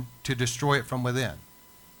Christian to destroy it from within.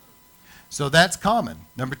 So that's common.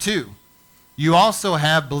 Number 2, you also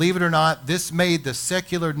have, believe it or not, this made the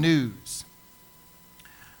secular news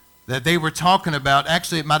that they were talking about.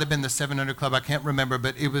 Actually, it might have been the 700 Club, I can't remember,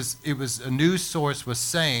 but it was a news source was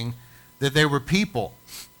saying that there were people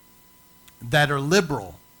that are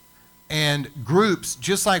liberal and groups,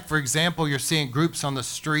 just like, for example, you're seeing groups on the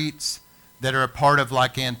streets that are a part of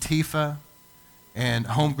like Antifa and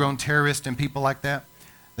homegrown terrorists and people like that.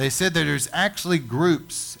 They said that there's actually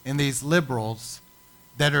groups in these liberals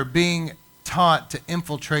that are being taught to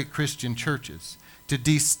infiltrate Christian churches, to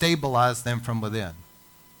destabilize them from within.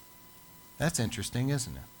 That's interesting,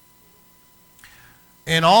 isn't it?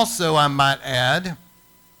 And also, I might add,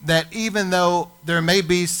 that even though there may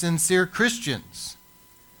be sincere Christians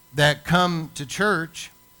that come to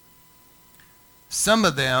church, some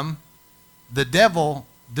of them, the devil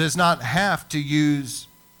does not have to use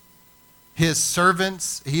his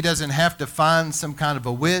servants. He doesn't have to find some kind of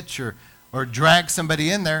a witch or drag somebody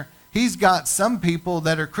in there. He's got some people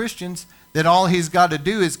that are Christians that all he's got to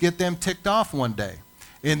do is get them ticked off one day.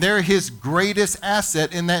 And they're his greatest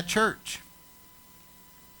asset in that church.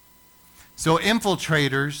 So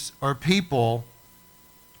infiltrators are people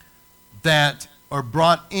that are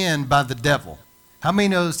brought in by the devil. How many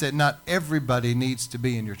knows that not everybody needs to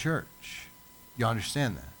be in your church? You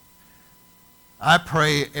understand that? I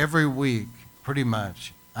pray every week, pretty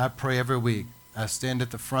much. I pray every week. I stand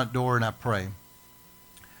at the front door and I pray.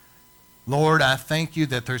 Lord, I thank you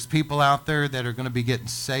that there's people out there that are going to be getting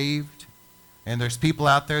saved, and there's people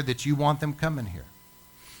out there that you want them coming here.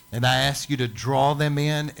 And I ask you to draw them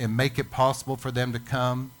in and make it possible for them to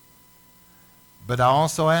come. But I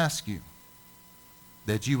also ask you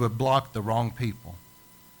that you would block the wrong people.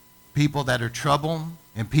 People that are trouble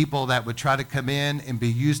and people that would try to come in and be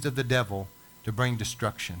used of the devil to bring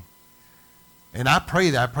destruction. And I pray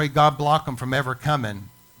that. I pray God block them from ever coming.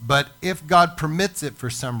 But if God permits it for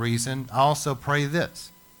some reason, I also pray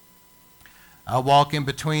this. I walk in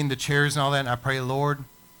between the chairs and all that, and I pray, Lord,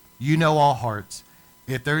 you know all hearts.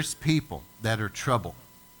 If there's people that are trouble,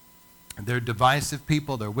 and they're divisive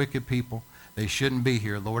people, they're wicked people, they shouldn't be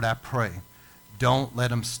here, Lord, I pray, don't let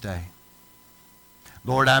them stay.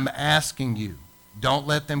 Lord, I'm asking you, don't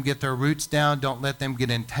let them get their roots down. Don't let them get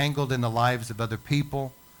entangled in the lives of other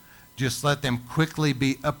people. Just let them quickly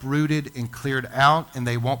be uprooted and cleared out, and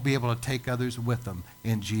they won't be able to take others with them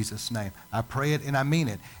in Jesus' name. I pray it and I mean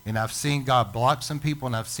it. And I've seen God block some people,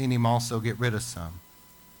 and I've seen him also get rid of some.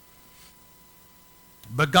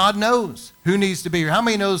 But God knows who needs to be here. How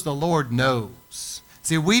many knows the Lord knows?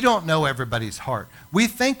 See, we don't know everybody's heart. We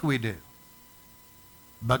think we do.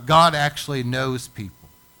 But God actually knows people.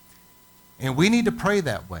 And we need to pray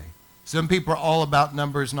that way. Some people are all about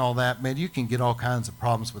numbers and all that. Man, you can get all kinds of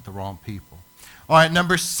problems with the wrong people. All right,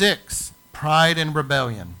 number 6, pride and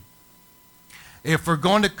rebellion. If we're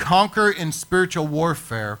going to conquer in spiritual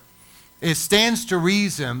warfare, it stands to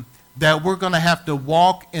reason that we're going to have to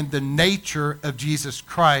walk in the nature of Jesus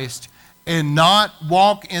Christ and not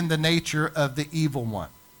walk in the nature of the evil one.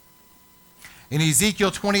 In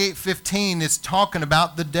Ezekiel 28:15, it's talking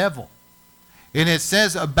about the devil. And it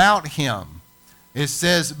says about him, it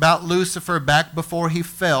says about Lucifer back before he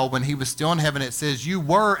fell, when he was still in heaven, it says, you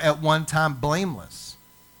were at one time blameless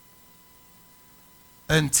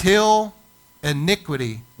until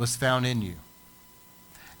iniquity was found in you.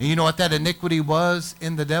 And you know what that iniquity was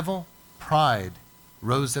in the devil? Pride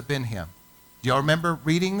rose up in him. Do y'all remember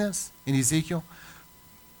reading this in Ezekiel?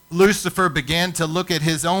 Lucifer began to look at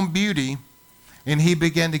his own beauty, and he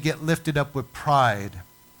began to get lifted up with pride.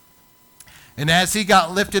 And as he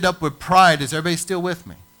got lifted up with pride, is everybody still with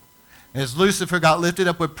me? As Lucifer got lifted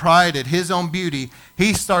up with pride at his own beauty,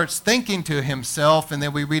 he starts thinking to himself, and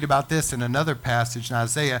then we read about this in another passage in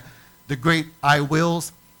Isaiah, the great I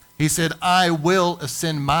wills. He said, I will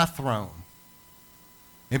ascend my throne.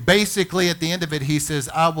 And basically at the end of it, he says,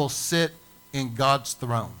 I will sit in God's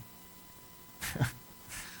throne.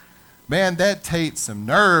 Man, that takes some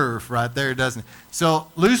nerve right there, doesn't it?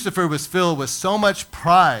 So Lucifer was filled with so much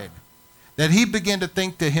pride that he began to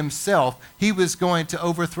think to himself he was going to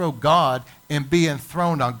overthrow God and be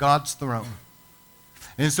enthroned on God's throne.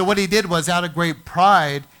 And so what he did was, out of great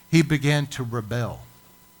pride, he began to rebel.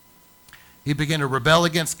 He began to rebel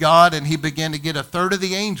against God, and he began to get a third of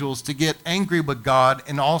the angels to get angry with God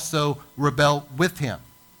and also rebel with him.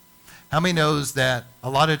 How many knows that a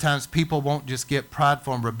lot of times people won't just get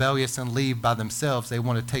prideful and rebellious and leave by themselves? They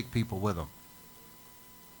want to take people with them.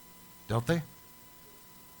 Don't they?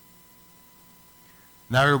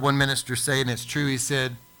 And I heard one minister say, and it's true, he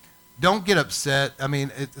said, don't get upset. I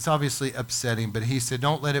mean, it's obviously upsetting, but he said,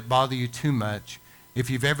 don't let it bother you too much if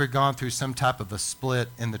you've ever gone through some type of a split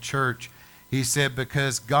in the church. He said,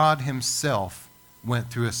 because God himself went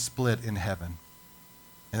through a split in heaven.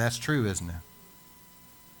 And that's true, isn't it?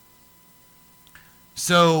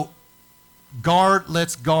 So,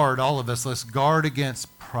 let's guard, all of us, let's guard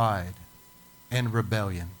against pride and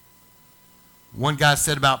rebellion. One guy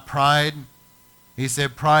said about pride, he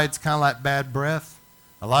said, pride's kind of like bad breath.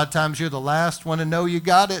 A lot of times you're the last one to know you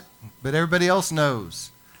got it, but everybody else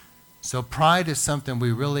knows. So pride is something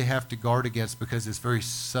we really have to guard against because it's very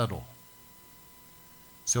subtle.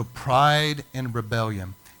 So pride and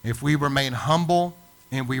rebellion. If we remain humble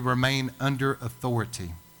and we remain under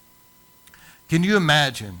authority. Can you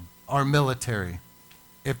imagine our military?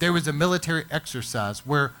 If there was a military exercise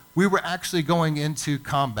where we were actually going into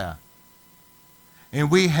combat, And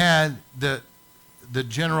we had the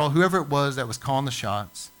general, whoever it was that was calling the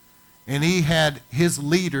shots, and he had his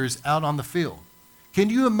leaders out on the field. Can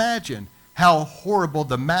you imagine how horrible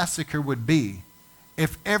the massacre would be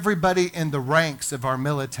if everybody in the ranks of our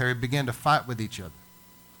military began to fight with each other?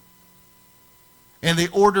 And the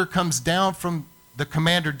order comes down from the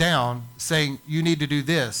commander down saying, you need to do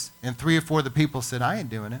this. And 3 or 4 of the people said, I ain't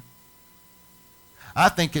doing it. I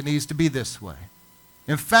think it needs to be this way.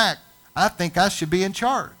 In fact, I think I should be in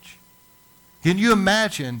charge. Can you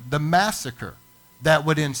imagine the massacre that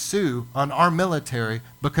would ensue on our military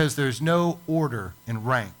because there's no order and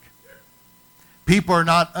rank? People are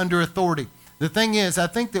not under authority. The thing is, I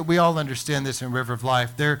think that we all understand this in River of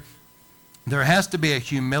Life. There has to be a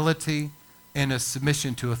humility and a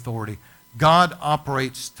submission to authority. God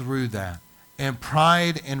operates through that. And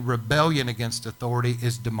pride and rebellion against authority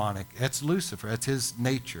is demonic. That's Lucifer. That's his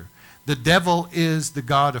nature. The devil is the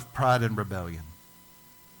god of pride and rebellion.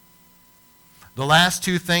 The last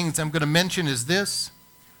 2 things I'm going to mention is this: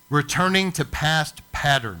 returning to past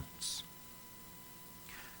patterns.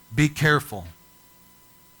 Be careful.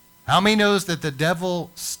 How many knows that the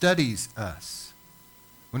devil studies us?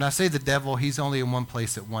 When I say the devil, he's only in one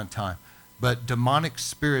place at one time. But demonic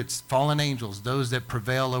spirits, fallen angels, those that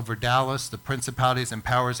prevail over Dallas, the principalities and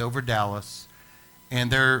powers over Dallas, and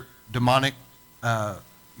their demonic,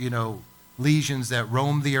 legions that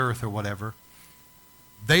roam the earth or whatever,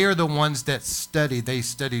 they are the ones that study. They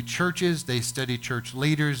study churches. They study church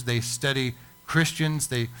leaders. They study Christians.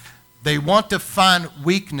 They want to find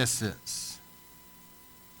weaknesses.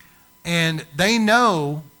 And they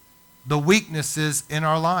know the weaknesses in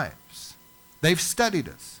our lives. They've studied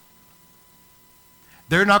us.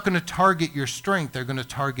 They're not going to target your strength. They're going to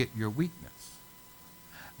target your weakness.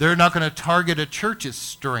 They're not going to target a church's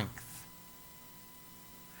strength.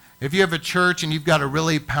 If you have a church and you've got a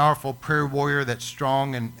really powerful prayer warrior that's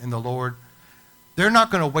strong in the Lord, they're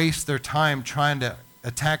not going to waste their time trying to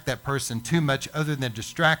attack that person too much other than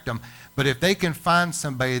distract them. But if they can find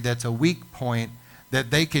somebody that's a weak point,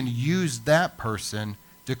 that they can use that person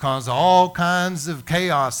to cause all kinds of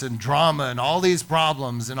chaos and drama and all these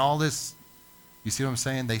problems and all this. You see what I'm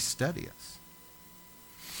saying? They study us.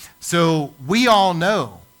 So we all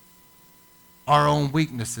know our own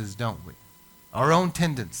weaknesses, don't we? Our own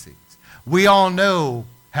tendencies. We all know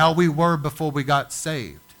how we were before we got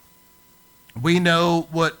saved. We know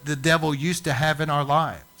what the devil used to have in our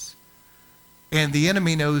lives. And the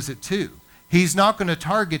enemy knows it too. He's not going to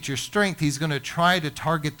target your strength. He's going to try to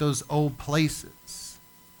target those old places.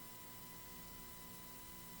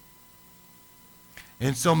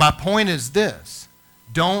 And so my point is this: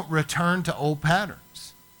 don't return to old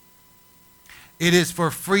patterns. It is for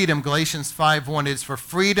freedom, Galatians 5:1, it is for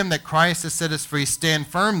freedom that Christ has set us free. Stand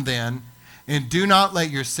firm then, and do not let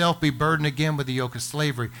yourself be burdened again with the yoke of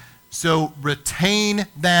slavery. So retain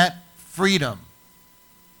that freedom.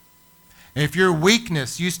 If your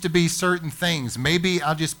weakness used to be certain things, maybe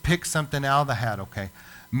I'll just pick something out of the hat, okay?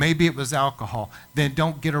 Maybe it was alcohol. Then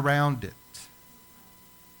don't get around it.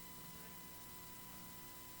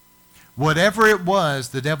 Whatever it was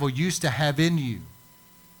the devil used to have in you,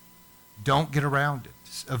 don't get around it.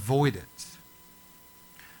 Just avoid it.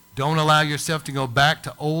 Don't allow yourself to go back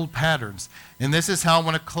to old patterns. And this is how I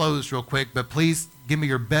want to close real quick, but please give me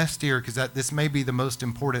your best ear because this may be the most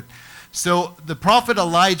important. So the prophet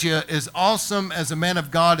Elijah, as awesome as a man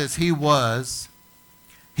of God as he was,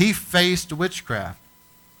 he faced witchcraft.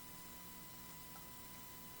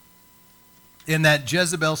 In that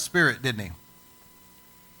Jezebel spirit, didn't he?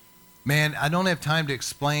 Man, I don't have time to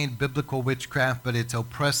explain biblical witchcraft, but it's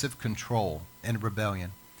oppressive control and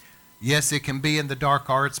rebellion. Yes, it can be in the dark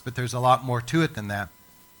arts, but there's a lot more to it than that.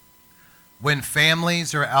 When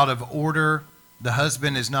families are out of order, the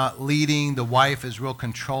husband is not leading, the wife is real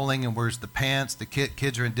controlling and wears the pants, the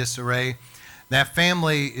kids are in disarray, that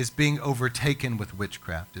family is being overtaken with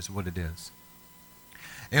witchcraft is what it is.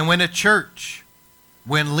 And when a church,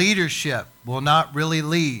 when leadership will not really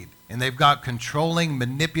lead, and they've got controlling,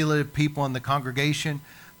 manipulative people in the congregation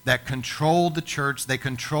that control the church, they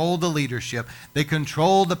control the leadership, they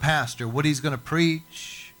control the pastor, what he's going to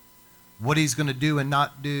preach, what he's going to do and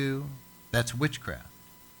not do. That's witchcraft.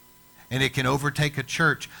 And it can overtake a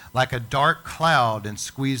church like a dark cloud and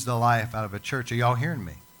squeeze the life out of a church. Are y'all hearing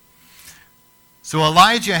me? So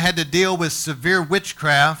Elijah had to deal with severe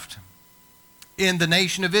witchcraft in the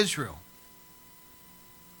nation of Israel.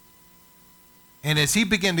 And as he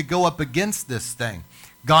began to go up against this thing,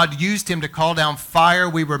 God used him to call down fire,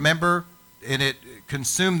 we remember, and it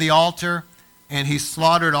consumed the altar, and he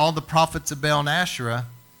slaughtered all the prophets of Baal and Asherah.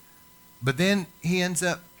 But then he ends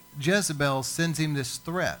up, Jezebel sends him this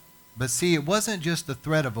threat But see, it wasn't just the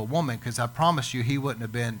threat of a woman, because I promise you he wouldn't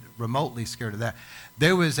have been remotely scared of that.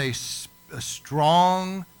 There was a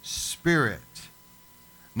strong spirit,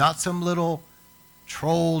 not some little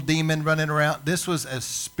troll demon running around. This was a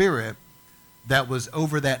spirit that was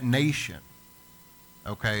over that nation.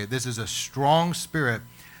 Okay, this is a strong spirit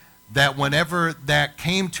that whenever that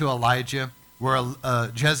came to Elijah, where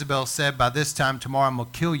Jezebel said, by this time tomorrow I'm going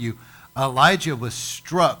to kill you, Elijah was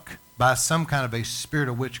struck by some kind of a spirit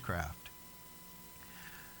of witchcraft.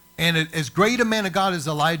 And as great a man of God as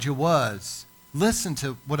Elijah was, listen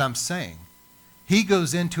to what I'm saying. He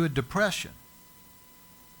goes into a depression.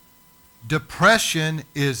 Depression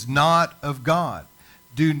is not of God.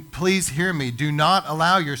 Please hear me. Do not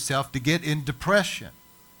allow yourself to get in depression.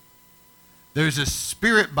 There's a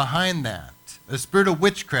spirit behind that, a spirit of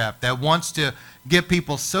witchcraft that wants to get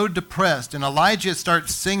people so depressed. And Elijah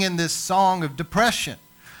starts singing this song of depression.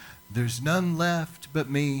 There's none left but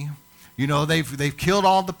me. You know, they've killed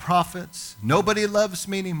all the prophets. Nobody loves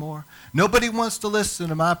me anymore. Nobody wants to listen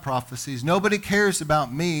to my prophecies. Nobody cares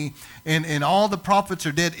about me. And all the prophets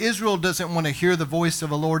are dead. Israel doesn't want to hear the voice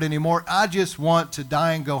of the Lord anymore. I just want to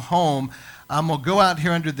die and go home. I'm going to go out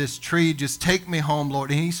here under this tree. Just take me home, Lord.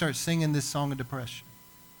 And he starts singing this song of depression.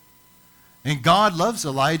 And God loves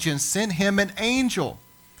Elijah and sent him an angel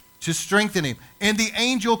to strengthen him. And the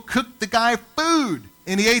angel cooked the guy food.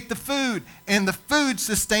 And he ate the food. And the food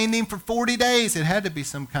sustained him for 40 days. It had to be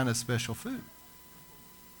some kind of special food.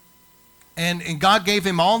 And God gave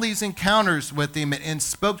him all these encounters with him and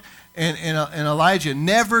spoke. And Elijah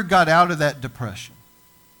never got out of that depression.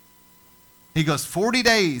 He goes 40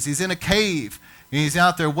 days. He's in a cave. And he's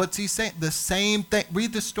out there. What's he saying? The same thing.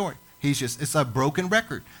 Read the story. It's a broken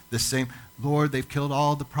record. The same, Lord, they've killed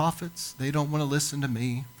all the prophets. They don't want to listen to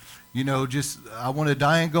me. You know, I want to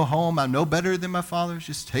die and go home. I'm no better than my fathers.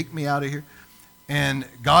 Just take me out of here. And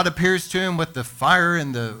God appears to him with the fire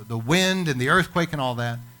and the wind and the earthquake and all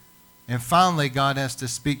that. And finally, God has to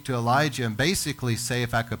speak to Elijah and basically say,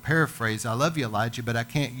 if I could paraphrase, I love you, Elijah, but I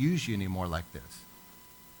can't use you anymore like this.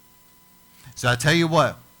 So I tell you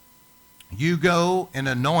what, you go and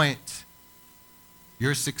anoint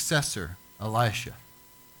your successor, Elisha,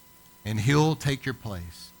 and he'll take your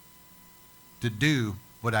place to do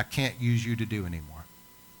what I can't use you to do anymore,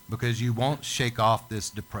 because you won't shake off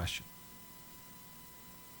this depression.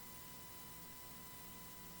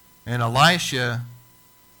 And Elisha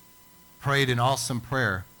prayed an awesome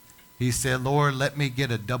prayer. He said, Lord, let me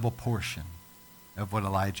get a double portion of what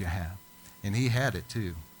Elijah had. And he had it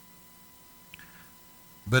too.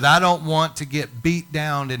 But I don't want to get beat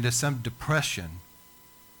down into some depression,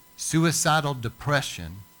 suicidal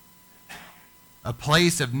depression, a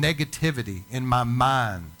place of negativity in my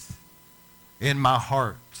mind, in my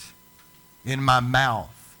heart, in my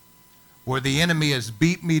mouth, where the enemy has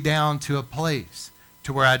beat me down to a place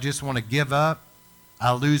to where I just want to give up.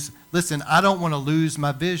 Listen, I don't want to lose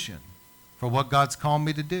my vision for what God's called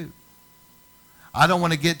me to do. I don't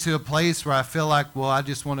want to get to a place where I feel like, well, I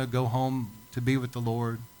just want to go home to be with the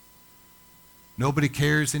Lord. Nobody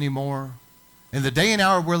cares anymore. In the day and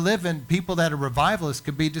hour we're living, people that are revivalists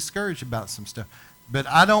could be discouraged about some stuff. But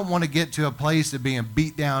I don't want to get to a place of being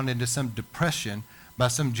beat down into some depression by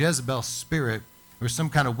some Jezebel spirit or some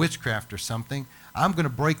kind of witchcraft or something. I'm going to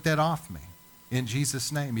break that off me in Jesus'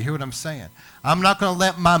 name. You hear what I'm saying? I'm not going to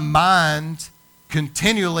let my mind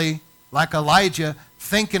continually, like Elijah,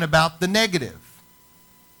 thinking about the negative.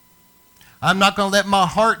 I'm not going to let my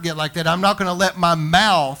heart get like that. I'm not going to let my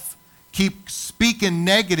mouth keep speaking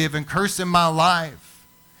negative and cursing my life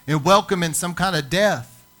and welcoming some kind of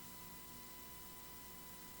death.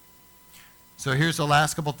 So here's the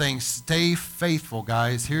last couple things. Stay faithful,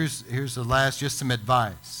 guys. Here's the last, just some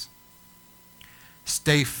advice.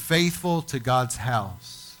 Stay faithful to God's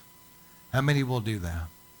house. How many will do that?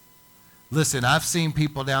 Listen, I've seen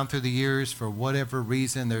people down through the years for whatever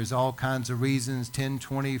reason. There's all kinds of reasons, 10,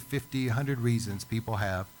 20, 50, 100 reasons people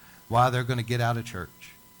have why they're going to get out of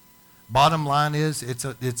church. Bottom line is,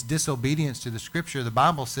 it's disobedience to the Scripture. The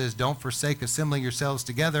Bible says, don't forsake assembling yourselves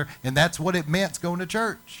together, and that's what it meant going to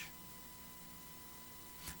church.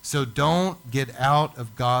 So don't get out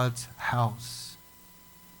of God's house.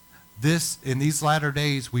 In these latter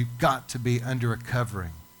days, we've got to be under a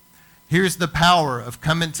covering. Here's the power of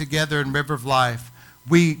coming together in River of Life.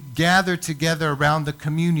 We gather together around the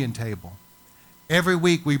communion table. Every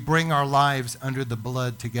week we bring our lives under the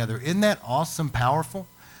blood together. Isn't that awesome, powerful?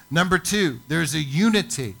 Number 2, there's a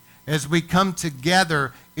unity as we come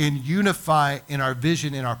together and unify in our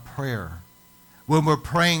vision, in our prayer. When we're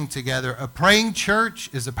praying together, a praying church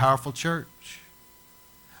is a powerful church.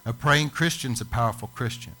 A praying Christian is a powerful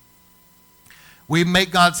Christian. We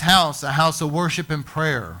make God's house a house of worship and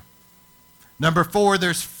prayer. Number 4,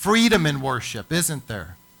 there's freedom in worship, isn't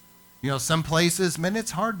there? Some places, man,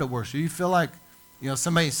 it's hard to worship. You feel like,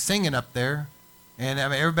 somebody's singing up there, and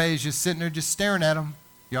everybody's just sitting there just staring at them.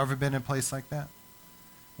 You ever been in a place like that?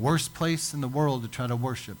 Worst place in the world to try to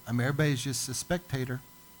worship. Everybody's just a spectator.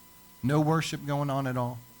 No worship going on at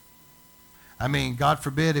all. God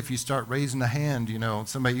forbid if you start raising a hand, you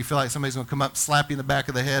feel like somebody's going to come up, slap you in the back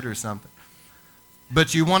of the head or something.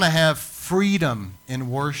 But you want to have freedom in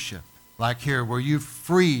worship. Like here, where you're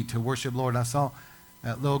free to worship Lord. I saw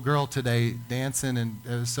that little girl today dancing,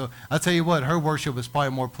 and so I'll tell you what, her worship was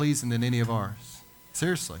probably more pleasing than any of ours.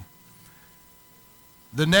 Seriously.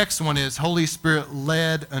 The next one is Holy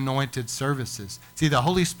Spirit-led anointed services. See, the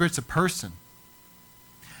Holy Spirit's a person.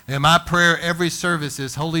 And my prayer every service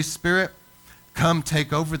is, Holy Spirit, come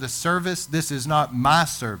take over the service. This is not my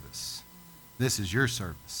service. This is your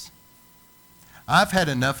service. I've had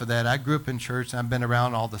enough of that. I grew up in church, and I've been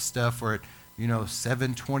around all the stuff where at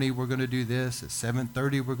 7:20 we're going to do this, at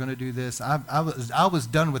 7:30 we're going to do this. I was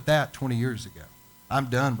done with that 20 years ago. I'm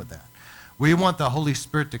done with that. We want the Holy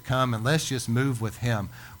Spirit to come, and let's just move with him.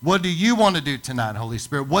 What do you want to do tonight, Holy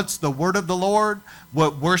Spirit? What's the word of the Lord?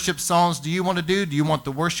 What worship songs do you want to do? Do you want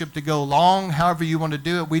the worship to go long? However you want to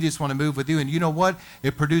do it, we just want to move with you. And you know what?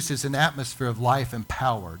 It produces an atmosphere of life and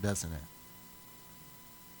power, doesn't it?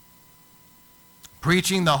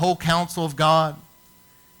 Preaching the whole counsel of God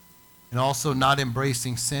and also not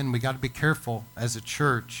embracing sin. We got to be careful as a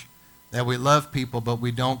church that we love people, but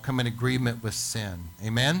we don't come in agreement with sin.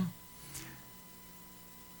 Amen?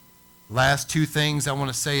 Last 2 things I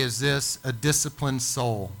want to say is this: a disciplined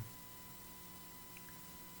soul.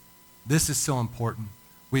 This is so important.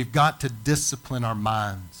 We've got to discipline our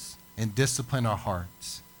minds and discipline our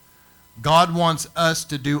hearts. God wants us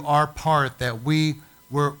to do our part, that we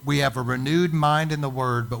have a renewed mind in the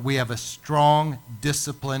Word, but we have a strong,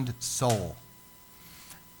 disciplined soul.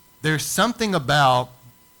 There's something about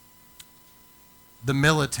the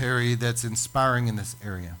military that's inspiring in this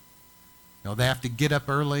area. They have to get up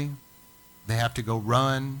early. They have to go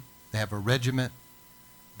run. They have a regiment.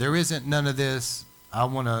 There isn't none of this, I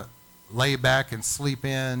want to lay back and sleep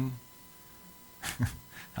in.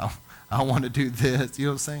 I want to do this. You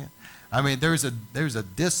know what I'm saying? There's a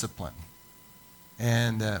discipline.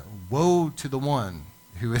 And woe to the one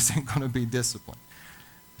who isn't going to be disciplined.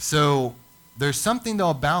 So there's something, though,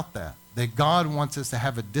 about that God wants us to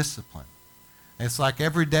have a discipline. It's like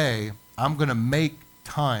every day I'm going to make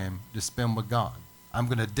time to spend with God. I'm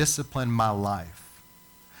going to discipline my life.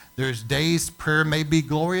 There's days prayer may be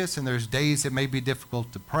glorious, and there's days it may be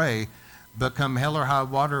difficult to pray, but come hell or high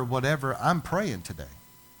water or whatever, I'm praying today.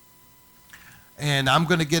 And I'm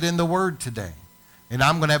going to get in the Word today. And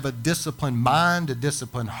I'm going to have a disciplined mind, a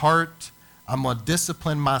disciplined heart. I'm going to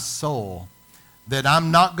discipline my soul, that I'm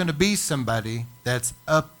not going to be somebody that's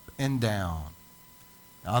up and down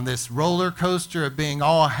on this roller coaster of being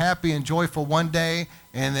all happy and joyful one day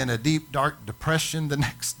and then a deep, dark depression the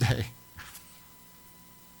next day.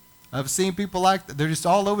 I've seen people like that. They're just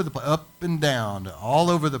all over the place, up and down,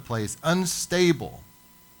 all over the place, unstable.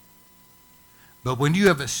 But when you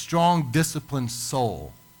have a strong, disciplined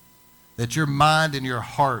soul, that your mind and your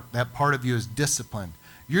heart, that part of you is disciplined,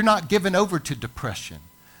 you're not given over to depression,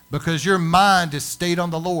 because your mind is stayed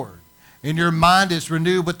on the Lord, and your mind is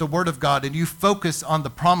renewed with the Word of God, and you focus on the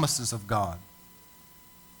promises of God.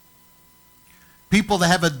 People that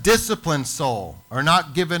have a disciplined soul are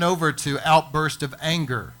not given over to outbursts of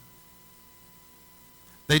anger.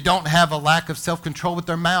 They don't have a lack of self-control with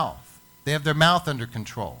their mouth. They have their mouth under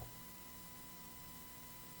control.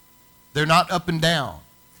 They're not up and down.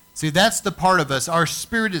 See, that's the part of us. Our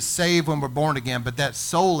spirit is saved when we're born again, but that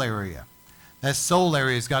soul area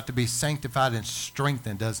has got to be sanctified and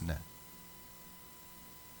strengthened, doesn't it?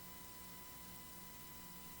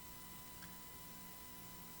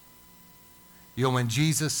 When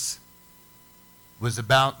Jesus was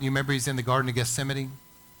about, you remember he's in the Garden of Gethsemane?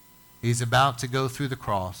 He's about to go through the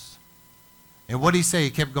cross. And what did he say? He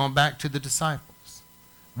kept going back to the disciples.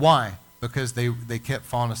 Why? Because they kept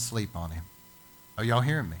falling asleep on him. Are y'all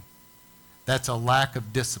hearing me? That's a lack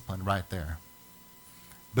of discipline right there.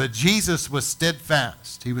 But Jesus was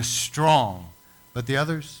steadfast. He was strong. But the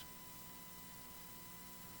others?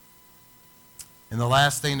 And the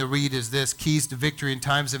last thing to read is this: keys to victory in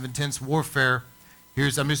times of intense warfare.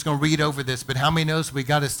 I'm just going to read over this, but how many knows we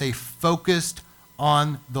got to stay focused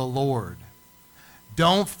on the Lord?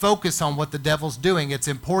 Don't focus on what the devil's doing. It's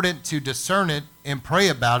important to discern it and pray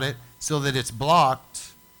about it so that it's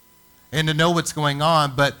blocked and to know what's going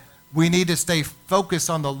on, but we need to stay focused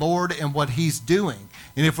on the Lord and what he's doing.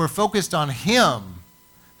 And if we're focused on him,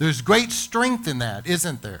 there's great strength in that,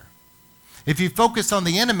 isn't there? If you focus on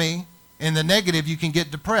the enemy and the negative, you can get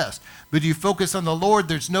depressed. But you focus on the Lord,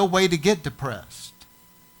 there's no way to get depressed.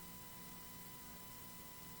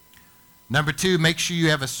 Number 2, make sure you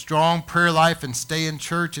have a strong prayer life and stay in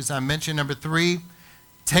church, as I mentioned. Number 3,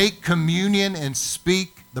 take communion and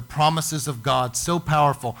speak the promises of God. So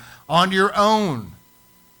powerful. On your own,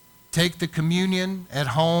 take the communion at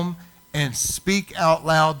home and speak out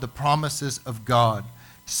loud the promises of God.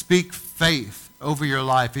 Speak faith over your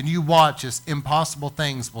life, and you watch as impossible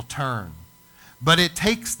things will turn. But it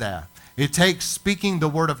takes that. It takes speaking the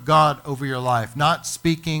word of God over your life, not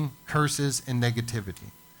speaking curses and negativity.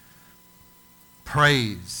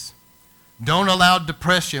 Praise. Don't allow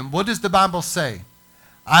depression. What does the Bible say?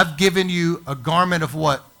 I've given you a garment of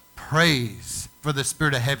what? Praise for the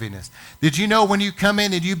spirit of heaviness. Did you know when you come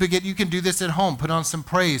in and you can do this at home, put on some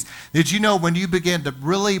praise. Did you know when you begin to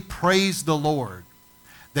really praise the Lord,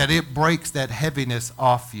 that it breaks that heaviness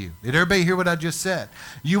off you? Did everybody hear what I just said?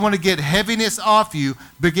 You want to get heaviness off you,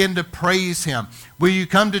 begin to praise him. When you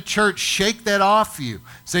come to church, shake that off you.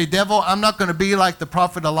 Say, devil, I'm not going to be like the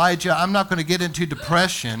prophet Elijah. I'm not going to get into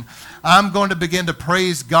depression. I'm going to begin to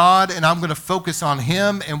praise God, and I'm going to focus on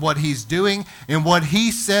him and what he's doing and what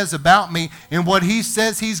he says about me and what he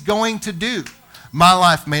says he's going to do. My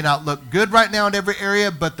life may not look good right now in every area,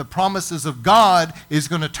 but the promises of God is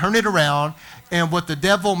going to turn it around, and what the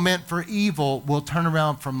devil meant for evil will turn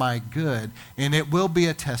around for my good, and it will be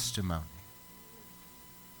a testimony.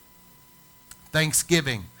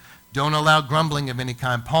 Thanksgiving. Don't allow grumbling of any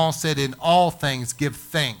kind. Paul said, in all things give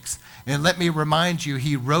thanks. And let me remind you,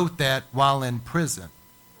 he wrote that while in prison.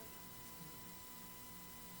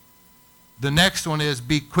 The next one is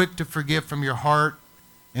be quick to forgive from your heart.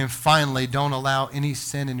 And finally, don't allow any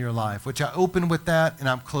sin in your life, which I open with that and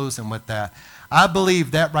I'm closing with that. I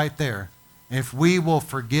believe that right there, if we will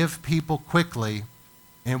forgive people quickly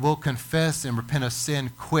and we'll confess and repent of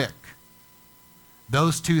sin quick,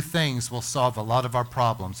 those two things will solve a lot of our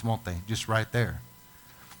problems, won't they? Just right there.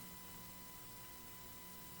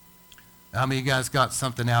 How many of you guys got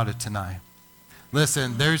something out of tonight?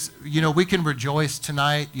 Listen, we can rejoice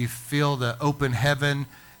tonight. You feel the open heaven,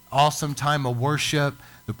 awesome time of worship.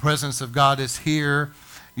 The presence of God is here.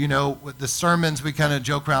 You know, with the sermons, we kind of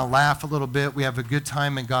joke around, laugh a little bit. We have a good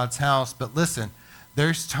time in God's house. But listen,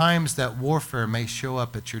 there's times that warfare may show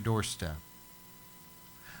up at your doorstep.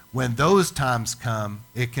 When those times come,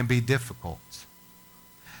 it can be difficult.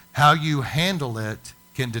 How you handle it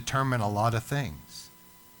can determine a lot of things.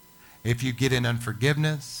 If you get in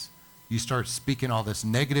unforgiveness, you start speaking all this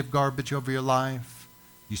negative garbage over your life,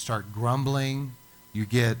 you start grumbling, you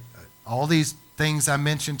get all these things I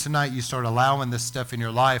mentioned tonight, you start allowing this stuff in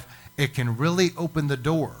your life, it can really open the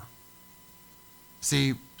door.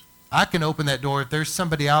 See, I can open that door. If there's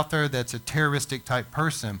somebody out there that's a terroristic type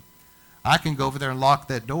person, I can go over there and lock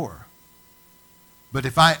that door. But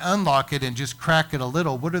if I unlock it and just crack it a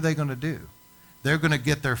little, what are they going to do? They're going to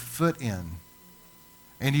get their foot in,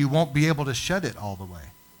 and you won't be able to shut it all the way.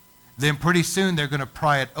 Then pretty soon they're going to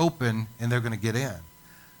pry it open and they're going to get in.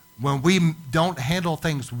 When we don't handle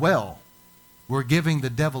things well, we're giving the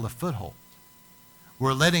devil a foothold.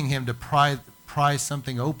 We're letting him to pry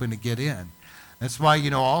something open to get in. That's why,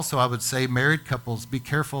 also I would say married couples, be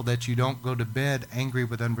careful that you don't go to bed angry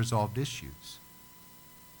with unresolved issues.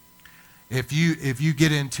 If you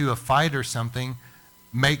get into a fight or something,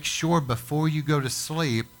 make sure before you go to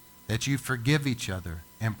sleep that you forgive each other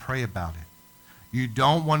and pray about it. You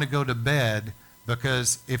don't want to go to bed,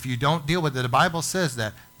 because if you don't deal with it, the Bible says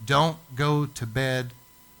that, don't go to bed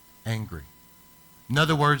angry. In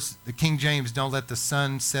other words, the King James, don't let the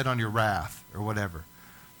sun set on your wrath or whatever.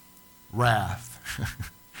 Wrath.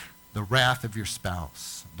 The wrath of your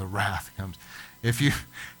spouse. The wrath comes. If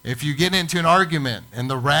you get into an argument and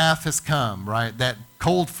the wrath has come, right, that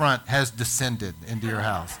cold front has descended into your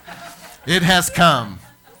house. It has come.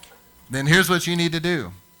 Then here's what you need to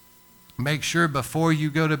do. Make sure before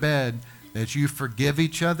you go to bed that you forgive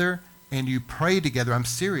each other and you pray together. I'm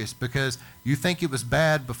serious, because you think it was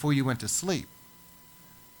bad before you went to sleep.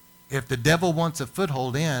 If the devil wants a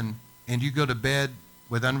foothold in and you go to bed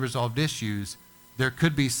with unresolved issues, there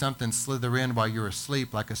could be something slither in while you're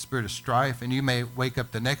asleep, like a spirit of strife, and you may wake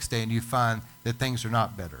up the next day and you find that things are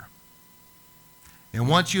not better. And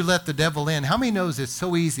once you let the devil in, how many knows it's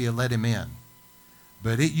so easy to let him in?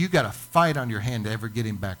 But you got to fight on your hand to ever get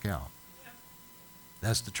him back out.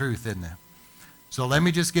 That's the truth, isn't it? So let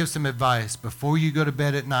me just give some advice. Before you go to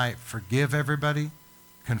bed at night, forgive everybody,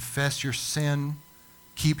 confess your sin,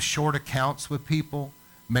 keep short accounts with people,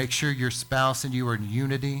 Make sure your spouse and you are in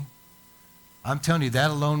unity. I'm telling you,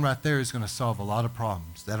 that alone right there is going to solve a lot of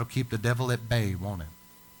problems. That'll keep the devil at bay, won't it?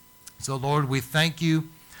 So, Lord, we thank you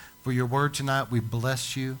for your word tonight. We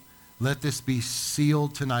bless you. Let this be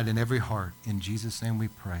sealed tonight in every heart. In Jesus' name we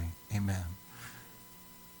pray. Amen.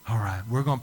 All right, we're going to